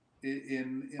choice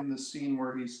in the scene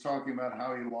where he's talking about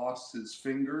how he lost his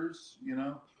fingers, you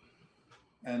know,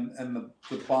 and the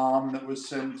bomb that was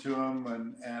sent to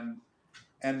him,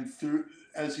 and through,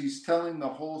 as he's telling the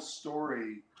whole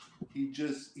story, he's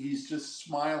just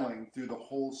smiling through the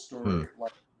whole story,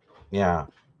 like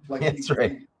That's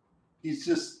right. He's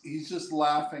just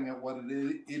laughing at what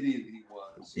an idiot he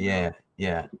was. Yeah.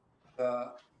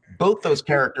 Both those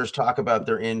characters talk about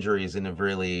their injuries in a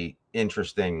really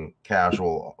interesting,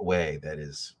 casual way that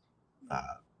is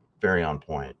very on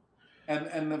point.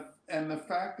 And the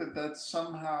fact that that's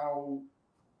somehow,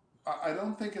 I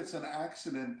don't think it's an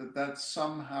accident that that's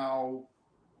somehow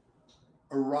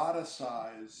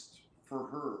eroticized for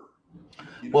her.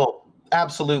 You know? Well,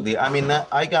 absolutely. I mean, that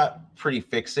I got pretty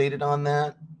fixated on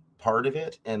that part of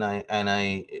it, and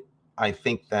I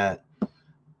think that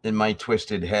in my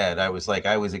twisted head, I was like,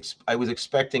 I was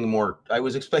expecting more. I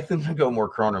was expecting to go more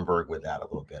Cronenberg with that a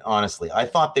little bit. Honestly, I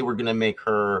thought they were going to make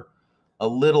her a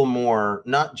little more,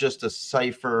 not just a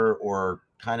cipher or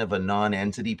kind of a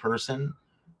non-entity person,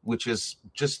 which is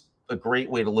just a great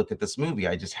way to look at this movie.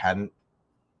 I just hadn't,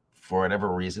 for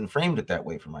whatever reason, framed it that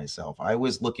way for myself. I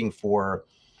was looking for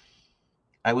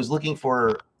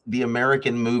the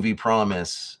American movie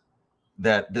promise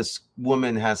that this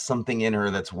woman has something in her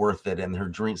that's worth it, and her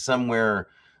dream somewhere,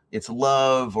 it's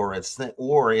love or it's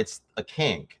a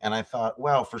kink. And I thought,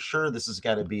 well, for sure this has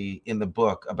got to be in the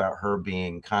book about her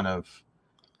being kind of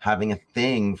having a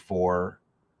thing for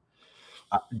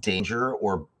danger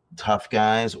or tough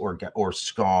guys or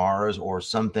scars or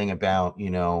something about, you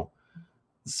know,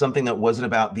 something that wasn't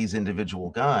about these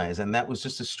individual guys. And that was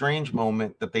just a strange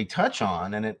moment that they touch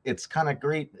on. And it's kind of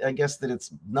great, I guess, that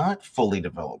it's not fully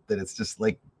developed, that it's just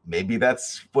like, maybe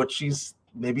that's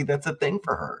a thing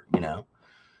for her, you know?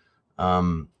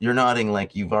 You're nodding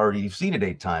like you've seen it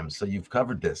 8 times, so you've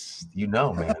covered this, you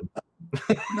know, man.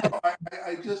 No,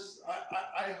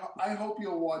 I hope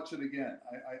you'll watch it again.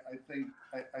 I think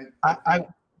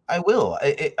I will.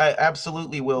 I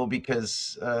absolutely will,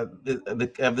 because of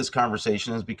this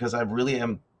conversation is because I really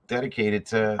am dedicated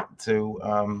to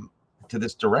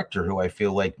this director who I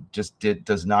feel like just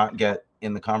does not get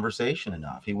in the conversation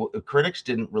enough. Critics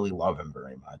didn't really love him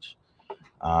very much.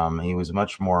 He was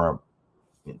much more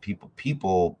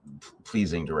people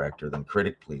pleasing director than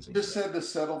critic pleasing. Just had to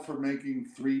settle for making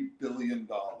 $3 billion.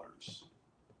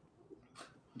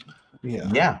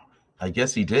 Yeah, I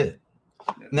guess he did.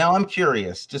 Now I'm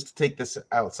curious, just to take this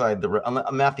outside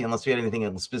Matthew, unless you had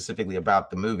anything specifically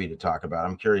about the movie to talk about,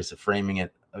 I'm curious of framing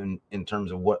it in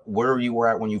terms of where you were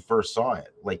at when you first saw it.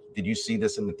 Like, did you see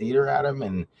this in the theater, Adam?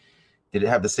 And did it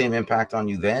have the same impact on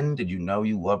you then? Did you know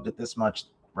you loved it this much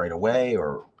right away?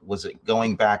 Or was it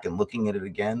going back and looking at it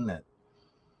again that...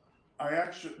 I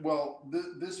actually, well,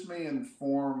 this may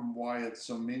inform why it's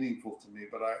so meaningful to me,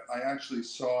 but I actually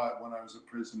saw it when I was a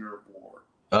prisoner of war.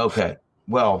 Okay.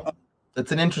 Well,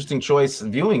 it's an interesting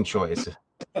viewing choice.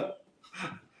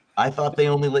 I thought they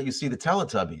only let you see the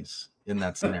Teletubbies in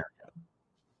that scenario.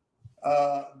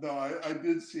 No, I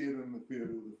did see it in the theater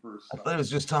the first time. I thought it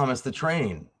was just Thomas the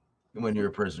Train when you're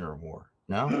a prisoner of war.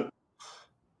 No?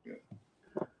 Yeah.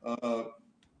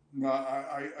 No,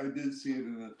 I did see it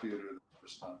in the theater the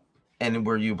first time. And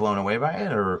were you blown away by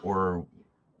it, or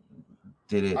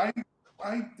did it? I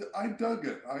dug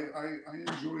it. I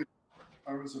enjoyed it.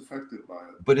 I was affected by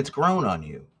it. But it's grown on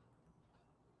you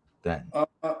then.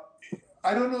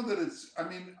 I don't know that it's. I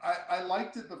mean, I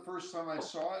liked it the first time I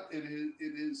saw it.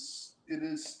 It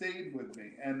has stayed with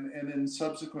me, and in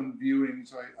subsequent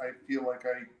viewings, I feel like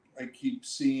I keep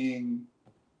seeing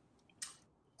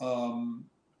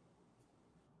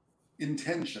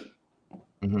intention.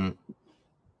 Mm-hmm.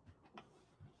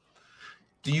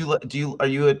 Are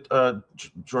you a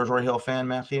George Roy Hill fan,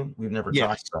 Matthew? We've never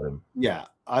talked about him. Yeah,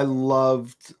 I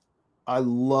loved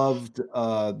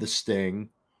The Sting,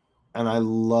 and I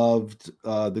loved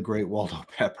The Great Waldo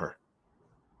Pepper.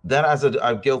 That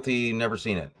I'm guilty. Never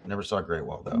seen it. Never saw Great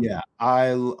Waldo. Yeah,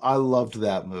 I loved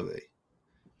that movie.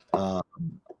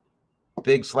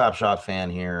 Big Slapshot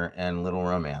fan here, and Little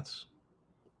Romance.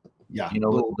 Yeah, you know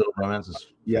Little Romance is.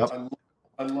 Yep.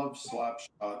 I love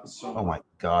Slapshot so much. Oh my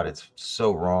God, it's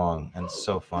so wrong and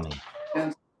so funny.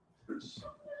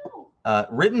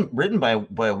 Written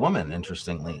by a woman,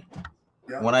 interestingly.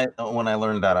 Yeah. When I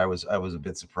learned that, I was a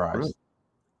bit surprised. Really?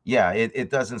 Yeah,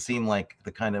 it doesn't seem like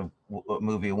the kind of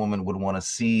movie a woman would want to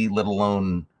see, let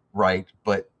alone write.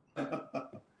 But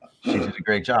she did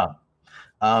great job.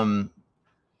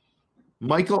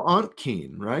 Michael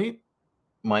Ontkeen, right?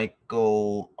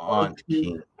 Michael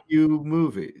Ontkeen. Few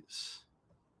movies.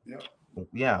 Yep.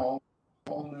 Yeah.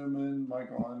 Paul Newman,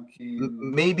 Michael Ontkeen.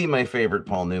 Maybe my favorite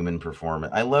Paul Newman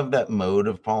performance. I love that mode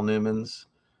of Paul Newman's,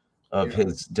 of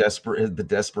his the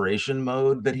desperation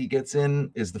mode that he gets in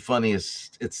is the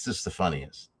funniest. It's just the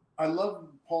funniest. I love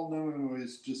Paul Newman who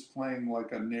is just playing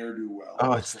like a ne'er-do-well.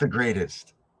 Oh, it's the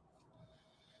greatest.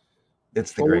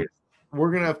 It's the greatest.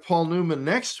 We're gonna have Paul Newman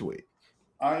next week.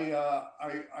 I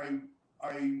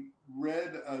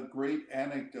read a great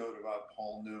anecdote about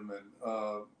Paul Newman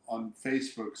on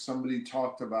Facebook. Somebody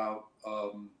talked about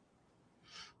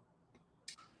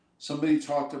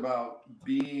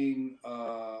being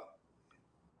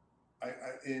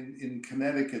in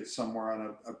Connecticut somewhere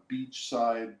on a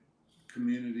beachside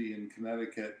community in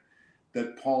Connecticut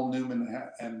that Paul Newman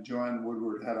and Joanne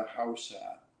Woodward had a house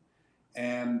at,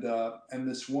 and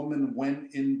this woman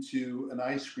went into an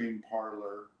ice cream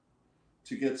parlor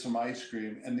to get some ice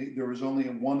cream, and there was only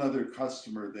one other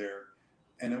customer there,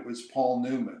 and it was Paul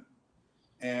Newman,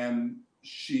 and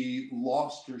she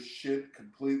lost her shit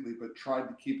completely, but tried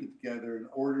to keep it together and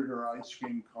ordered her ice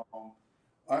cream cone,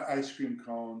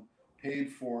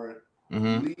 paid for it,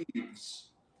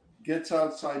 leaves, gets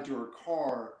outside to her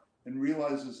car, and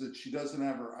realizes that she doesn't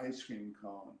have her ice cream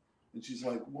cone. And she's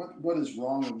like, what is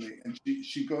wrong with me? And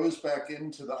she goes back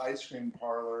into the ice cream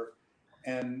parlor,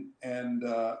 and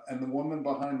the woman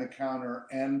behind the counter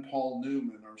and Paul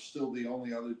Newman are still the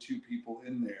only other two people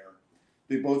in there.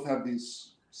 They both have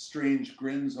these strange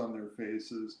grins on their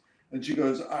faces. And she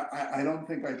goes, I don't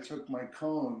think I took my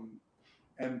cone.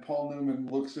 And Paul Newman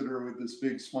looks at her with this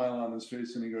big smile on his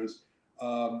face, and he goes,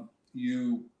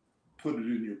 you put it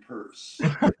in your purse.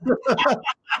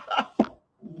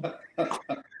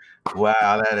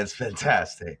 Wow, that is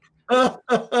fantastic. I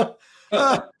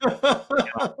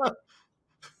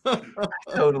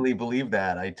totally believe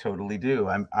that. I totally do.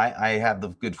 I had the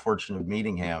good fortune of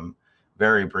meeting him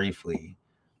very briefly,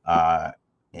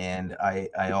 and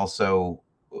I also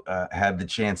had the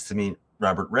chance to meet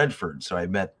Robert Redford. So I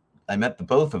met the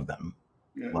both of them.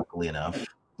 Yeah. Luckily enough,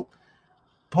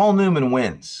 Paul Newman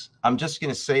wins. I'm just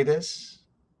going to say this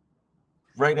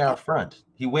right out front.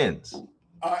 He wins.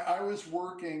 I was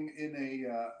working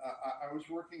I was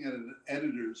working at an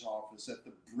editor's office at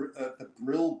the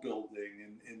Brill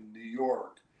Building in New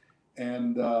York,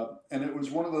 and it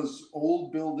was one of those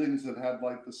old buildings that had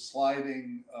like the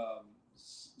sliding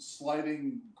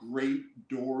grate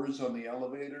doors on the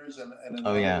elevators and an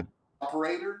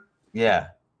operator. Yeah.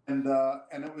 And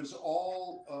it was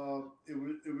all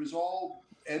it was all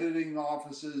editing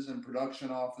offices and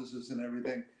production offices and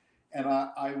everything, and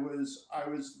I was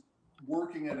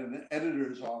working at an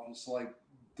editor's office, like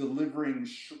delivering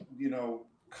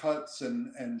cuts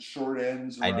and short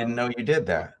ends. I didn't know you did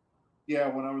that. Yeah,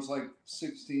 when I was like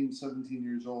 16, 17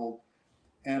 years old,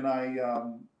 and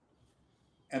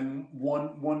and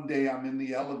one day I'm in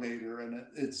the elevator and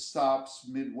it stops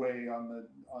midway on the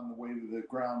way to the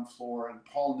ground floor, and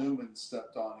Paul Newman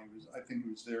stepped on. I think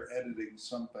he was there editing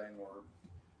something,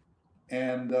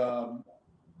 and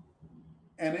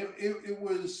it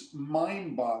was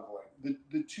mind-boggling.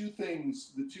 The two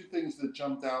things that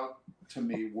jumped out to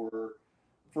me were,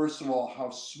 first of all, how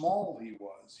small he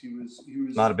was. He was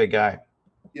not a big guy.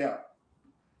 Yeah,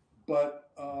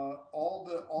 but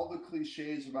all the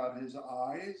cliches about his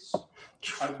eyes,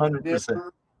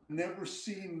 100%. never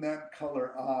seen that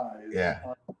color eyes.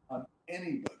 Yeah. on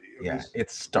anybody.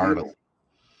 It's startling.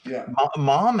 Yeah.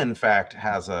 Mom, in fact,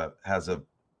 has a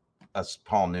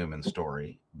Paul Newman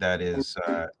story that is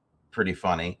pretty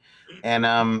funny, and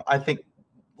I think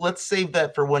let's save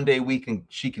that for one day.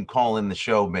 She can call in the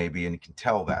show maybe and can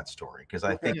tell that story, because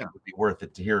I think it would be worth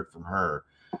it to hear it from her.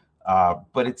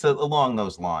 But it's along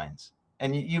those lines,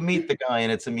 and you meet the guy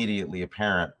and it's immediately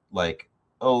apparent, like,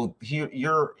 oh,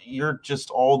 you're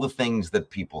just all the things that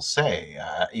people say.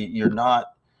 You're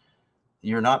not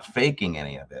faking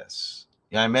any of this.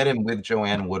 Yeah, I met him with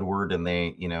Joanne Woodward, and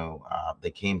they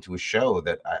came to a show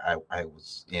that I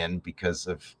was in because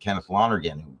of Kenneth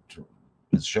Lonergan, who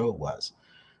his show was.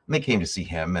 And they came to see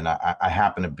him, and I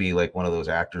happened to be like one of those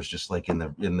actors, just like in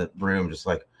the room, just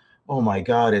like, oh my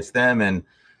God, it's them. And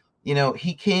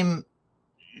he came.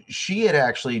 She had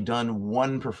actually done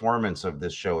one performance of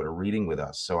this show at a reading with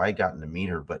us, so I gotten to meet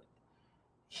her. But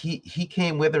he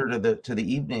came with her to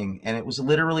the evening, and it was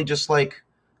literally just like,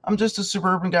 I'm just a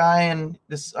suburban guy, and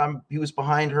he was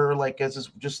behind her, like,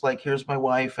 just like, here's my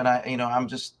wife, and I'm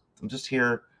just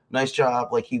here, nice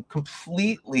job. Like, he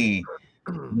completely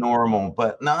normal,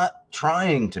 but not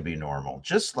trying to be normal,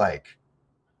 just like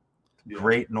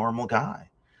great normal guy.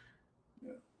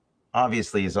 Yeah.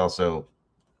 Obviously, he's also,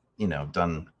 you know,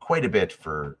 done quite a bit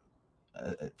for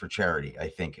charity. I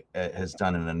think has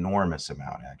done an enormous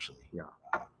amount, actually. Yeah.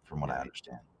 From what I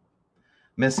understand.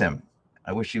 Miss him.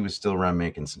 I wish he was still around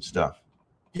making some stuff.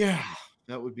 Yeah,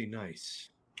 that would be nice.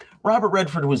 Robert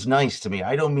Redford was nice to me.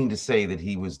 I don't mean to say that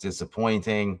he was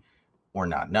disappointing or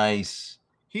not nice.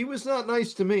 He was not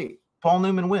nice to me. Paul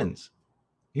Newman wins.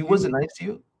 He wasn't nice to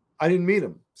you? I didn't meet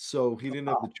him, so he didn't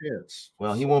have the chance.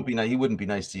 Well, he won't be nice. He wouldn't be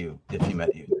nice to you if he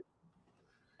met you.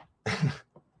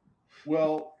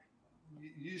 Well,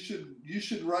 you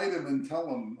should write him and tell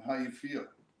him how you feel.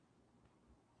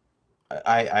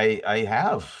 I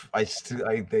have.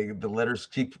 The letters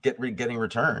keep getting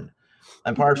returned.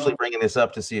 I'm partially bringing this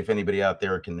up to see if anybody out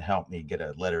there can help me get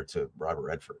a letter to Robert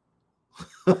Redford.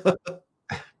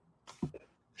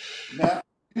 Now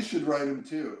you should write him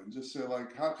too, and just say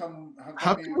like, how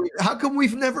come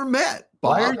we've never met?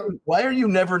 Bob? Why are you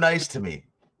never nice to me?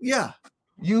 Yeah,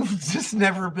 you've just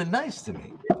never been nice to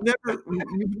me.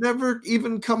 You've never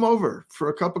even come over for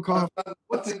a cup of coffee.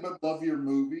 Nothing but love your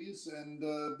movies, and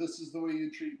this is the way you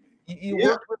treat me.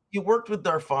 You worked with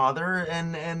our father,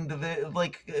 and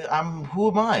who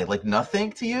am I? Like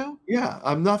nothing to you? Yeah,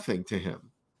 I'm nothing to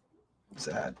him.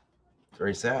 Sad,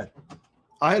 very sad.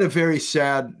 I had a very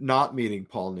sad not meeting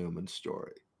Paul Newman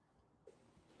story,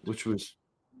 which was.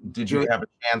 Did you have a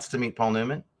chance to meet Paul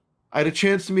Newman? I had a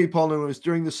chance to meet Paul Newman. It was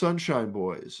during the Sunshine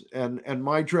Boys, and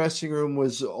my dressing room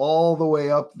was all the way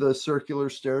up the circular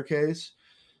staircase.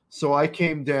 So I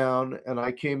came down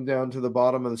to the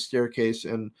bottom of the staircase,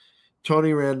 and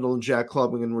Tony Randall and Jack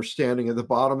Klubingen were standing at the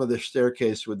bottom of the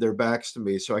staircase with their backs to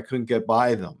me, so I couldn't get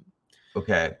by them.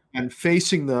 Okay. And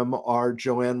facing them are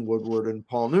Joanne Woodward and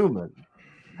Paul Newman,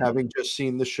 having just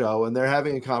seen the show, and they're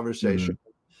having a conversation.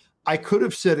 I could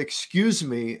have said, "Excuse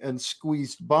me," and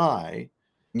squeezed by.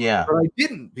 Yeah. But I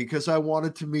didn't, because I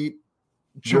wanted to meet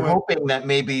Joanne. You're hoping that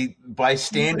maybe by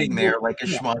standing there like a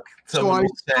schmuck, someone will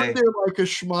say, stood there like a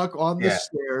schmuck on the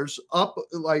stairs, up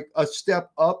like a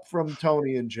step up from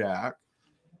Tony and Jack,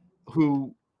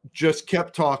 who just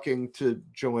kept talking to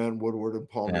Joanne Woodward and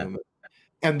Paul Newman.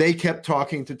 And they kept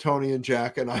talking to Tony and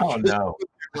Jack, and I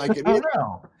like it.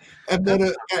 And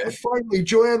then finally,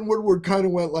 Joanne Woodward kind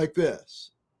of went like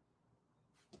this.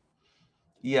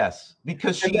 Yes,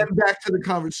 because and then back to the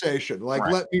conversation, like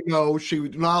let me know. She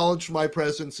acknowledged my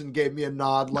presence and gave me a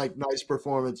nod, like nice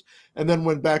performance, and then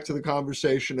went back to the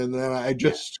conversation. And then I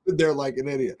just stood there like an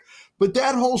idiot. But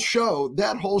that whole show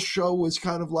was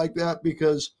kind of like that,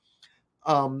 because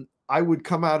I would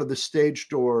come out of the stage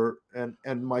door,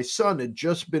 and my son had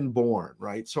just been born,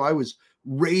 right? So I was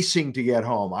racing to get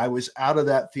home. I was out of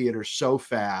that theater so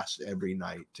fast every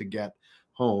night to get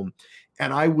home.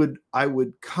 And I would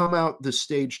come out the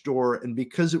stage door, and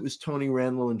because it was Tony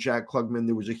Randall and Jack Klugman,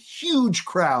 there was a huge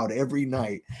crowd every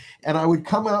night. And I would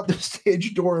come out the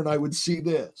stage door, and I would see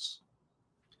this.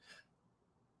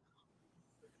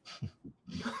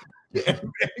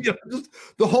 And, just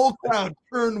the whole crowd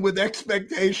turned with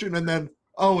expectation, and then,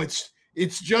 oh, it's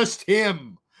just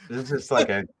him. It's just like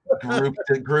a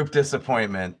group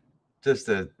disappointment, just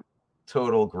a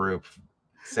total group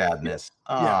sadness.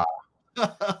 Yeah.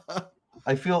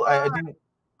 I feel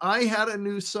I had a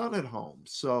new son at home,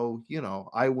 so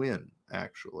I win.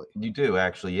 Actually, you do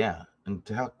actually, yeah. And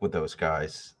to heck with those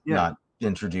guys, not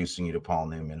introducing you to Paul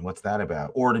Newman. What's that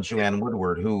about? Or to Joanne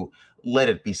Woodward, who, let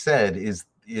it be said,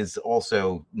 is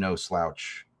also no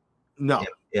slouch. No,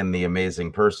 in the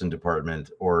amazing person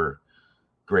department, or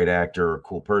great actor, or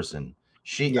cool person.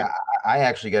 I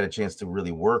actually got a chance to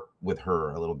really work with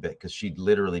her a little bit, because she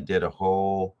literally did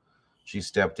she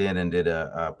stepped in and did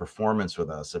a performance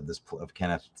with us of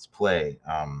Kenneth's play,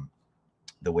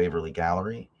 The Waverly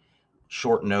Gallery.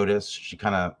 Short notice.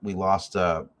 We lost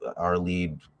our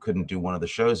lead, couldn't do one of the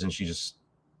shows, and she just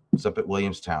was up at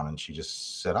Williamstown, and she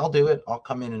just said, "I'll do it. I'll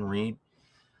come in and read."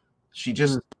 She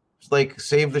just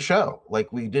saved the show.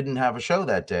 Like, we didn't have a show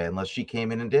that day unless she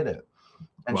came in and did it.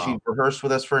 And she rehearsed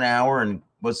with us for an hour, and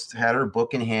had her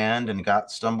book in hand, and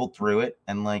stumbled through it,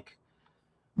 and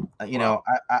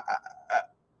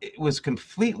it was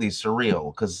completely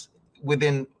surreal, because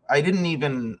I didn't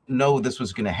even know this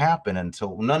was going to happen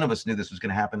none of us knew this was going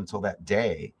to happen until that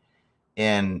day.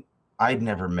 And I'd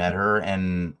never met her,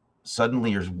 and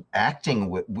suddenly you're acting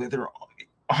with her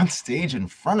on stage in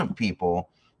front of people.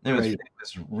 It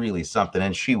was really something.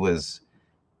 And she was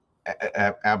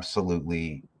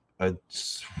absolutely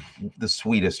the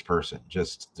sweetest person,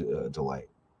 just a delight.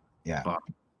 Yeah.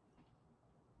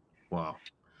 Wow.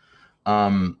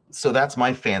 So that's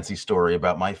my fancy story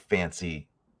about my fancy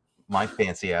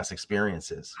ass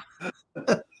experiences.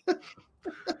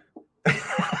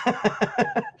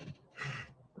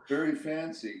 Very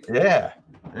fancy. Yeah,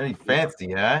 very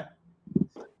fancy, huh?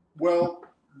 Well,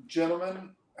 gentlemen,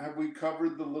 have we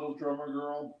covered the Little Drummer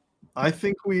Girl? I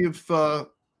think we've oh,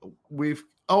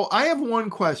 I have one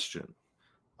question.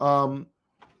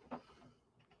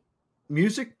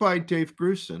 Music by Dave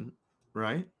Grusin,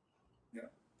 right? Yeah.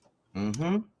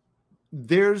 Mm-hmm.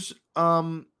 There's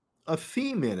a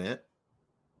theme in it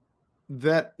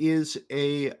that is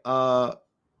a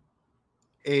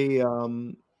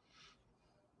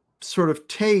sort of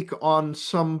take on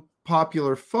some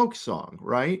popular folk song,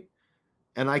 right?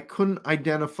 And I couldn't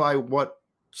identify what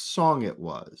song it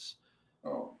was.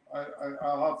 Oh,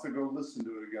 I'll have to go listen to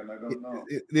it again. I don't know.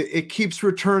 It keeps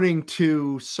returning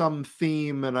to some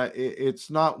theme, and it's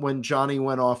not When Johnny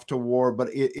Went Off to War, but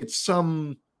it's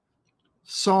some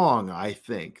song, I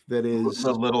think, that is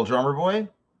The Little Drummer Boy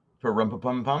for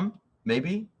Rum-Pa-Pum-Pum,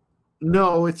 maybe?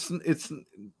 no, it's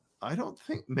I don't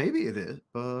think, maybe it is.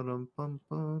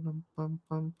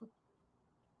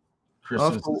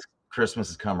 Christmas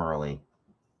has come early.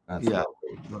 That's Yeah.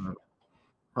 lovely.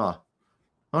 Huh.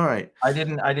 All right. I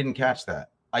didn't catch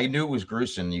that. I knew it was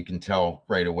Grusin. You can tell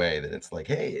right away that it's like,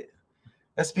 hey,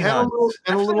 espionage.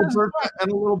 And a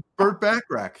little Burt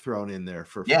Bacharach thrown in there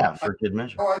for yeah, fun. for good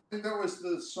measure. Oh, I think that was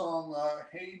the song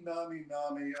 "Hey Nani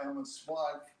Nani, I'm a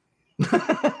Spy"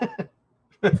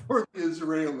 for the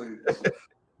Israelis.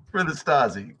 For the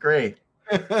Stasi. Great.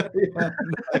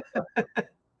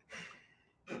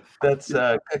 That's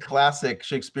a classic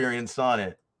Shakespearean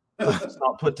sonnet. It's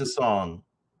not put to song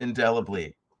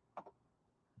indelibly.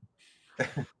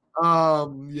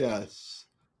 Yes.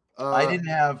 I didn't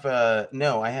have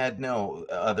I had no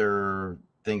other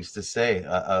things to say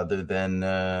other than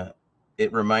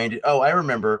it reminded. Oh, I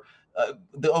remember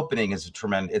the opening is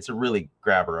it's a really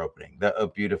grabber opening. A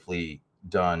beautifully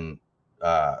done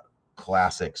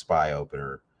classic spy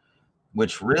opener,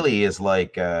 which really is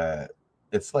like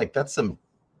it's like that's some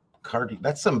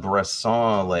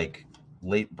Bresson, like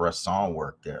late Bresson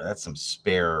work there. That's some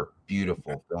spare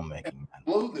beautiful filmmaking.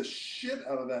 Blow the shit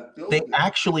out of that building. They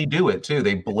actually do it too.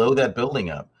 They blow that building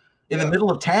up in the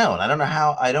middle of town. I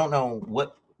don't know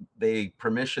what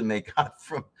permission they got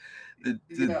from the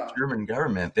German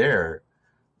government there.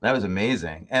 That was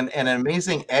amazing. And an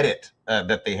amazing edit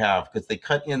that they have, because they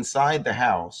cut inside the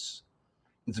house.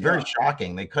 It's very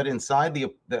shocking. They cut inside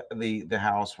the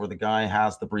house where the guy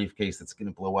has the briefcase that's going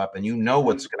to blow up, and you know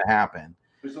what's going to happen.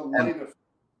 There's a light effect.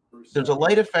 There's a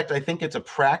light effect. I think it's a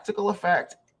practical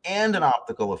effect and an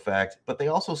optical effect, but they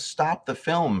also stop the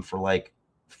film for like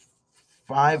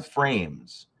 5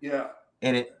 frames. Yeah.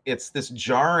 And it's this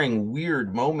jarring,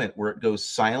 weird moment where it goes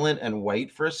silent and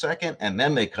white for a second, and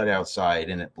then they cut outside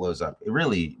and it blows up.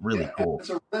 Really, really cool. It's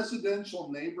a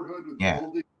residential neighborhood with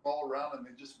buildings all around, and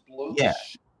they just blow the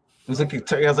shit. It was like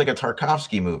a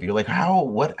Tarkovsky movie. You're like,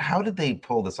 how did they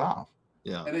pull this off?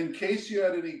 Yeah. And in case you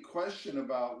had any question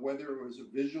about whether it was a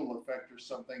visual effect or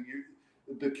something,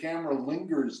 the camera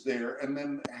lingers there, and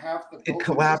then half the it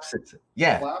collapses.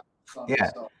 Yeah. Collapses on yeah.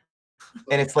 itself.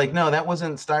 And it's like, no, that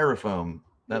wasn't styrofoam.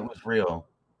 That was real.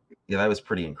 Yeah, that was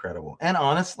pretty incredible. And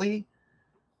honestly,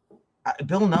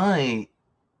 Bill Nye,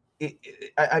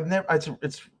 I've never.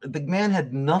 It's the man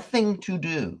had nothing to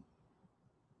do,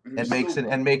 and makes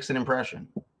an impression.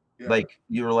 Yeah. Like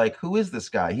you were like, who is this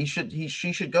guy?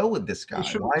 She should go with this guy.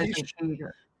 Why isn't she?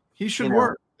 He should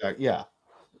work. Yeah.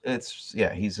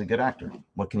 He's a good actor.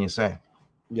 What can you say?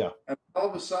 Yeah. And hell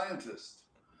of a scientist.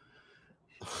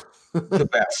 The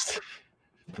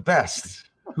best.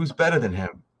 Who's better than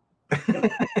him?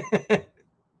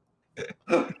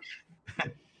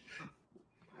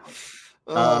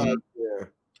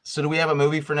 So do we have a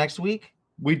movie for next week?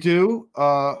 We do.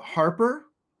 Harper.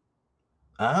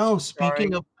 Oh,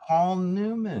 speaking of Paul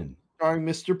Newman. Starring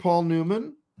Mr. Paul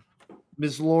Newman,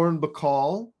 Ms. Lauren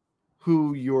Bacall,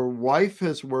 who your wife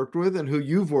has worked with and who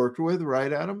you've worked with,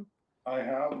 right, Adam? I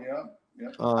have, yeah.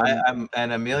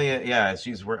 And Amelia,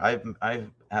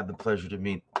 I've had the pleasure to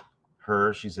meet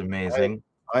her. She's amazing.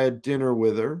 I had dinner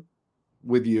with her,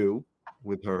 with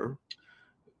her.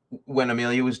 When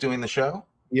Amelia was doing the show?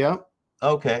 Yeah.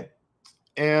 Okay.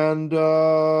 And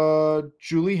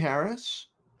Julie Harris.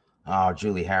 Oh,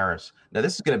 Julie Harris. Now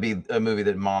this is going to be a movie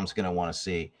that Mom's going to want to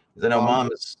see. I know Mom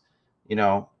is,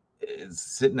 is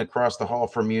sitting across the hall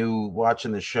from you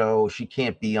watching the show. She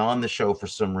can't be on the show for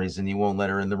some reason. You won't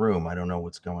let her in the room. I don't know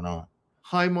what's going on.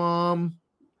 Hi, Mom.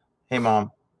 Hey,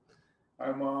 Mom.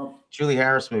 Hi, Mom. Julie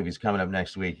Harris movie's coming up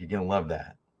next week. You're going to love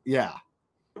that. Yeah.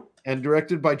 And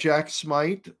directed by Jack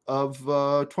Smite of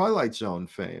Twilight Zone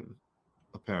fame,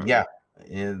 apparently. Yeah,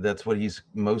 that's what he's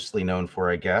mostly known for,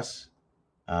 I guess.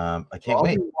 I can't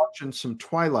wait. watching some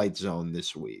Twilight Zone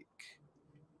this week.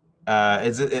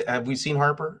 Have we seen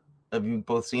Harper? Have you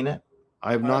both seen it?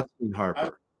 I have not seen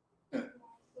Harper. I'm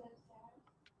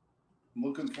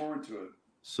looking forward to it.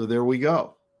 So there we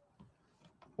go.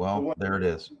 Well, there it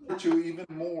is. To even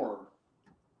more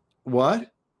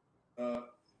What?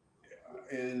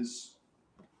 Is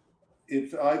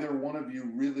if either one of you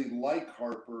really like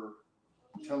Harper,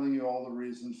 telling you all the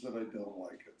reasons that I don't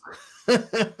like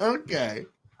it. Okay.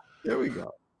 There we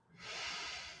go.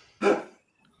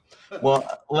 Well,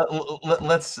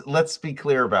 let's be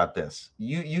clear about this.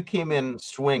 You came in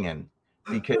swinging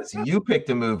because you picked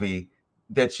a movie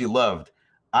that you loved.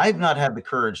 I've not had the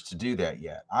courage to do that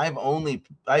yet. I've only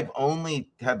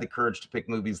had the courage to pick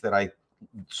movies that I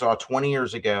saw 20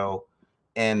 years ago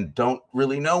and don't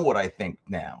really know what I think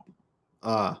now.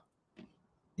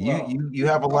 You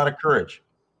have a lot of courage.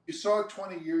 You saw it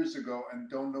 20 years ago and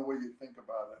don't know what you think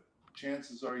about it.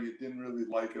 Chances are you didn't really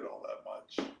like it all that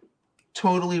much.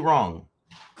 Totally wrong.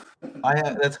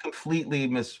 That's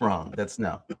completely wrong. That's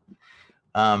no.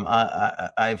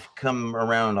 I've come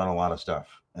around on a lot of stuff,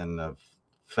 and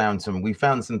we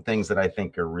found some things that I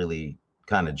think are really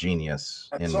kind of genius.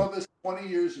 I saw this 20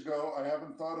 years ago. I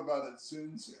haven't thought about it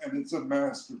since, and it's a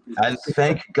masterpiece. And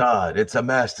thank God it's a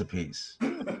masterpiece.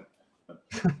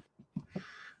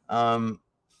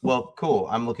 Well, cool.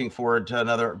 I'm looking forward to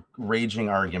another raging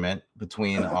argument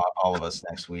between all of us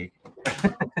next week.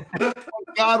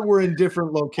 God, we're in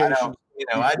different locations.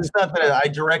 It's not that I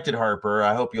directed Harper.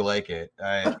 I hope you like it.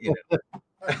 I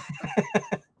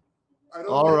don't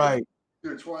all right.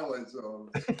 Your Twilight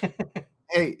Zone.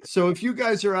 Hey, so if you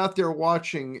guys are out there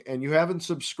watching and you haven't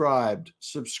subscribed,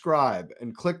 subscribe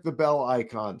and click the bell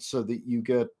icon so that you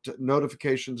get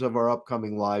notifications of our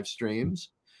upcoming live streams.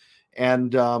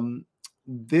 And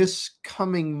this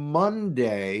coming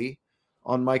Monday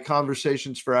on my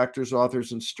Conversations for Actors,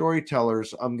 Authors, and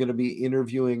Storytellers, I'm going to be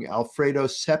interviewing Alfredo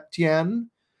Septien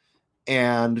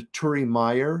and Turi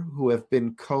Meyer, who have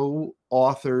been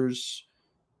co-authors,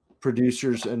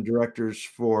 producers, and directors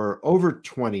for over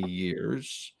 20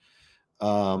 years,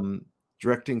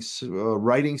 writing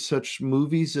such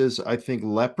movies as, I think,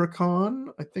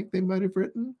 Leprechaun, I think they might have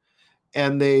written.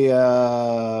 And they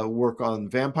work on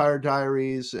Vampire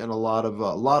Diaries and a lot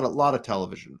of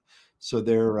television. So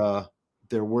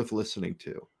they're worth listening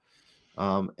to.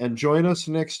 And join us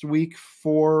next week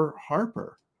for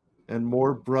Harper and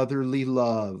more brotherly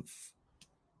love.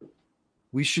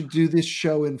 We should do this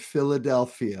show in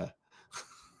Philadelphia.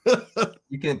 But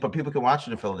people can watch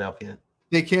it in Philadelphia.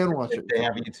 They can watch it. They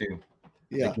have YouTube.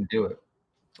 Yeah, they can do it.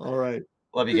 All right.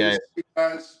 Love you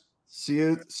guys. See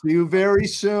you very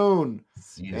soon.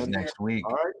 See you next week.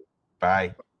 All right.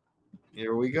 Bye.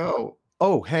 Here we go.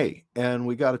 Oh, hey, and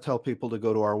we got to tell people to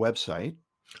go to our website.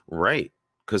 Right,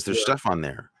 because there's stuff on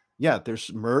there. Yeah,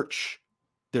 there's merch.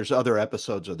 There's other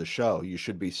episodes of the show. You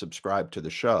should be subscribed to the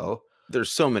show. There's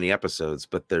so many episodes,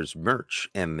 but there's merch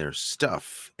and there's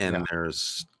stuff and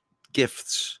there's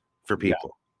gifts for people.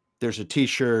 Yeah. There's a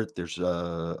t-shirt. There's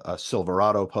a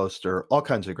Silverado poster, all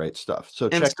kinds of great stuff. So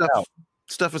check it out.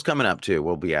 Stuff is coming up too.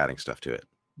 We'll be adding stuff to it.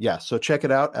 Yeah, so check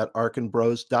it out at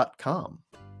arkinbros.com.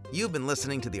 You've been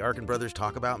listening to the Arkin Brothers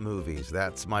talk about movies.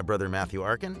 That's my brother Matthew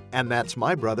Arkin. And that's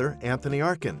my brother Anthony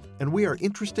Arkin. And we are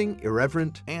interesting,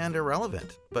 irreverent, and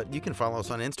irrelevant. But you can follow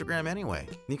us on Instagram anyway.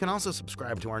 You can also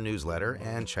subscribe to our newsletter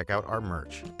and check out our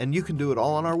merch. And you can do it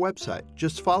all on our website.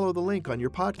 Just follow the link on your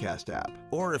podcast app.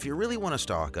 Or if you really want to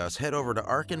stalk us, head over to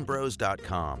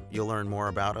arkinbros.com. You'll learn more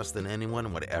about us than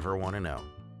anyone would ever want to know.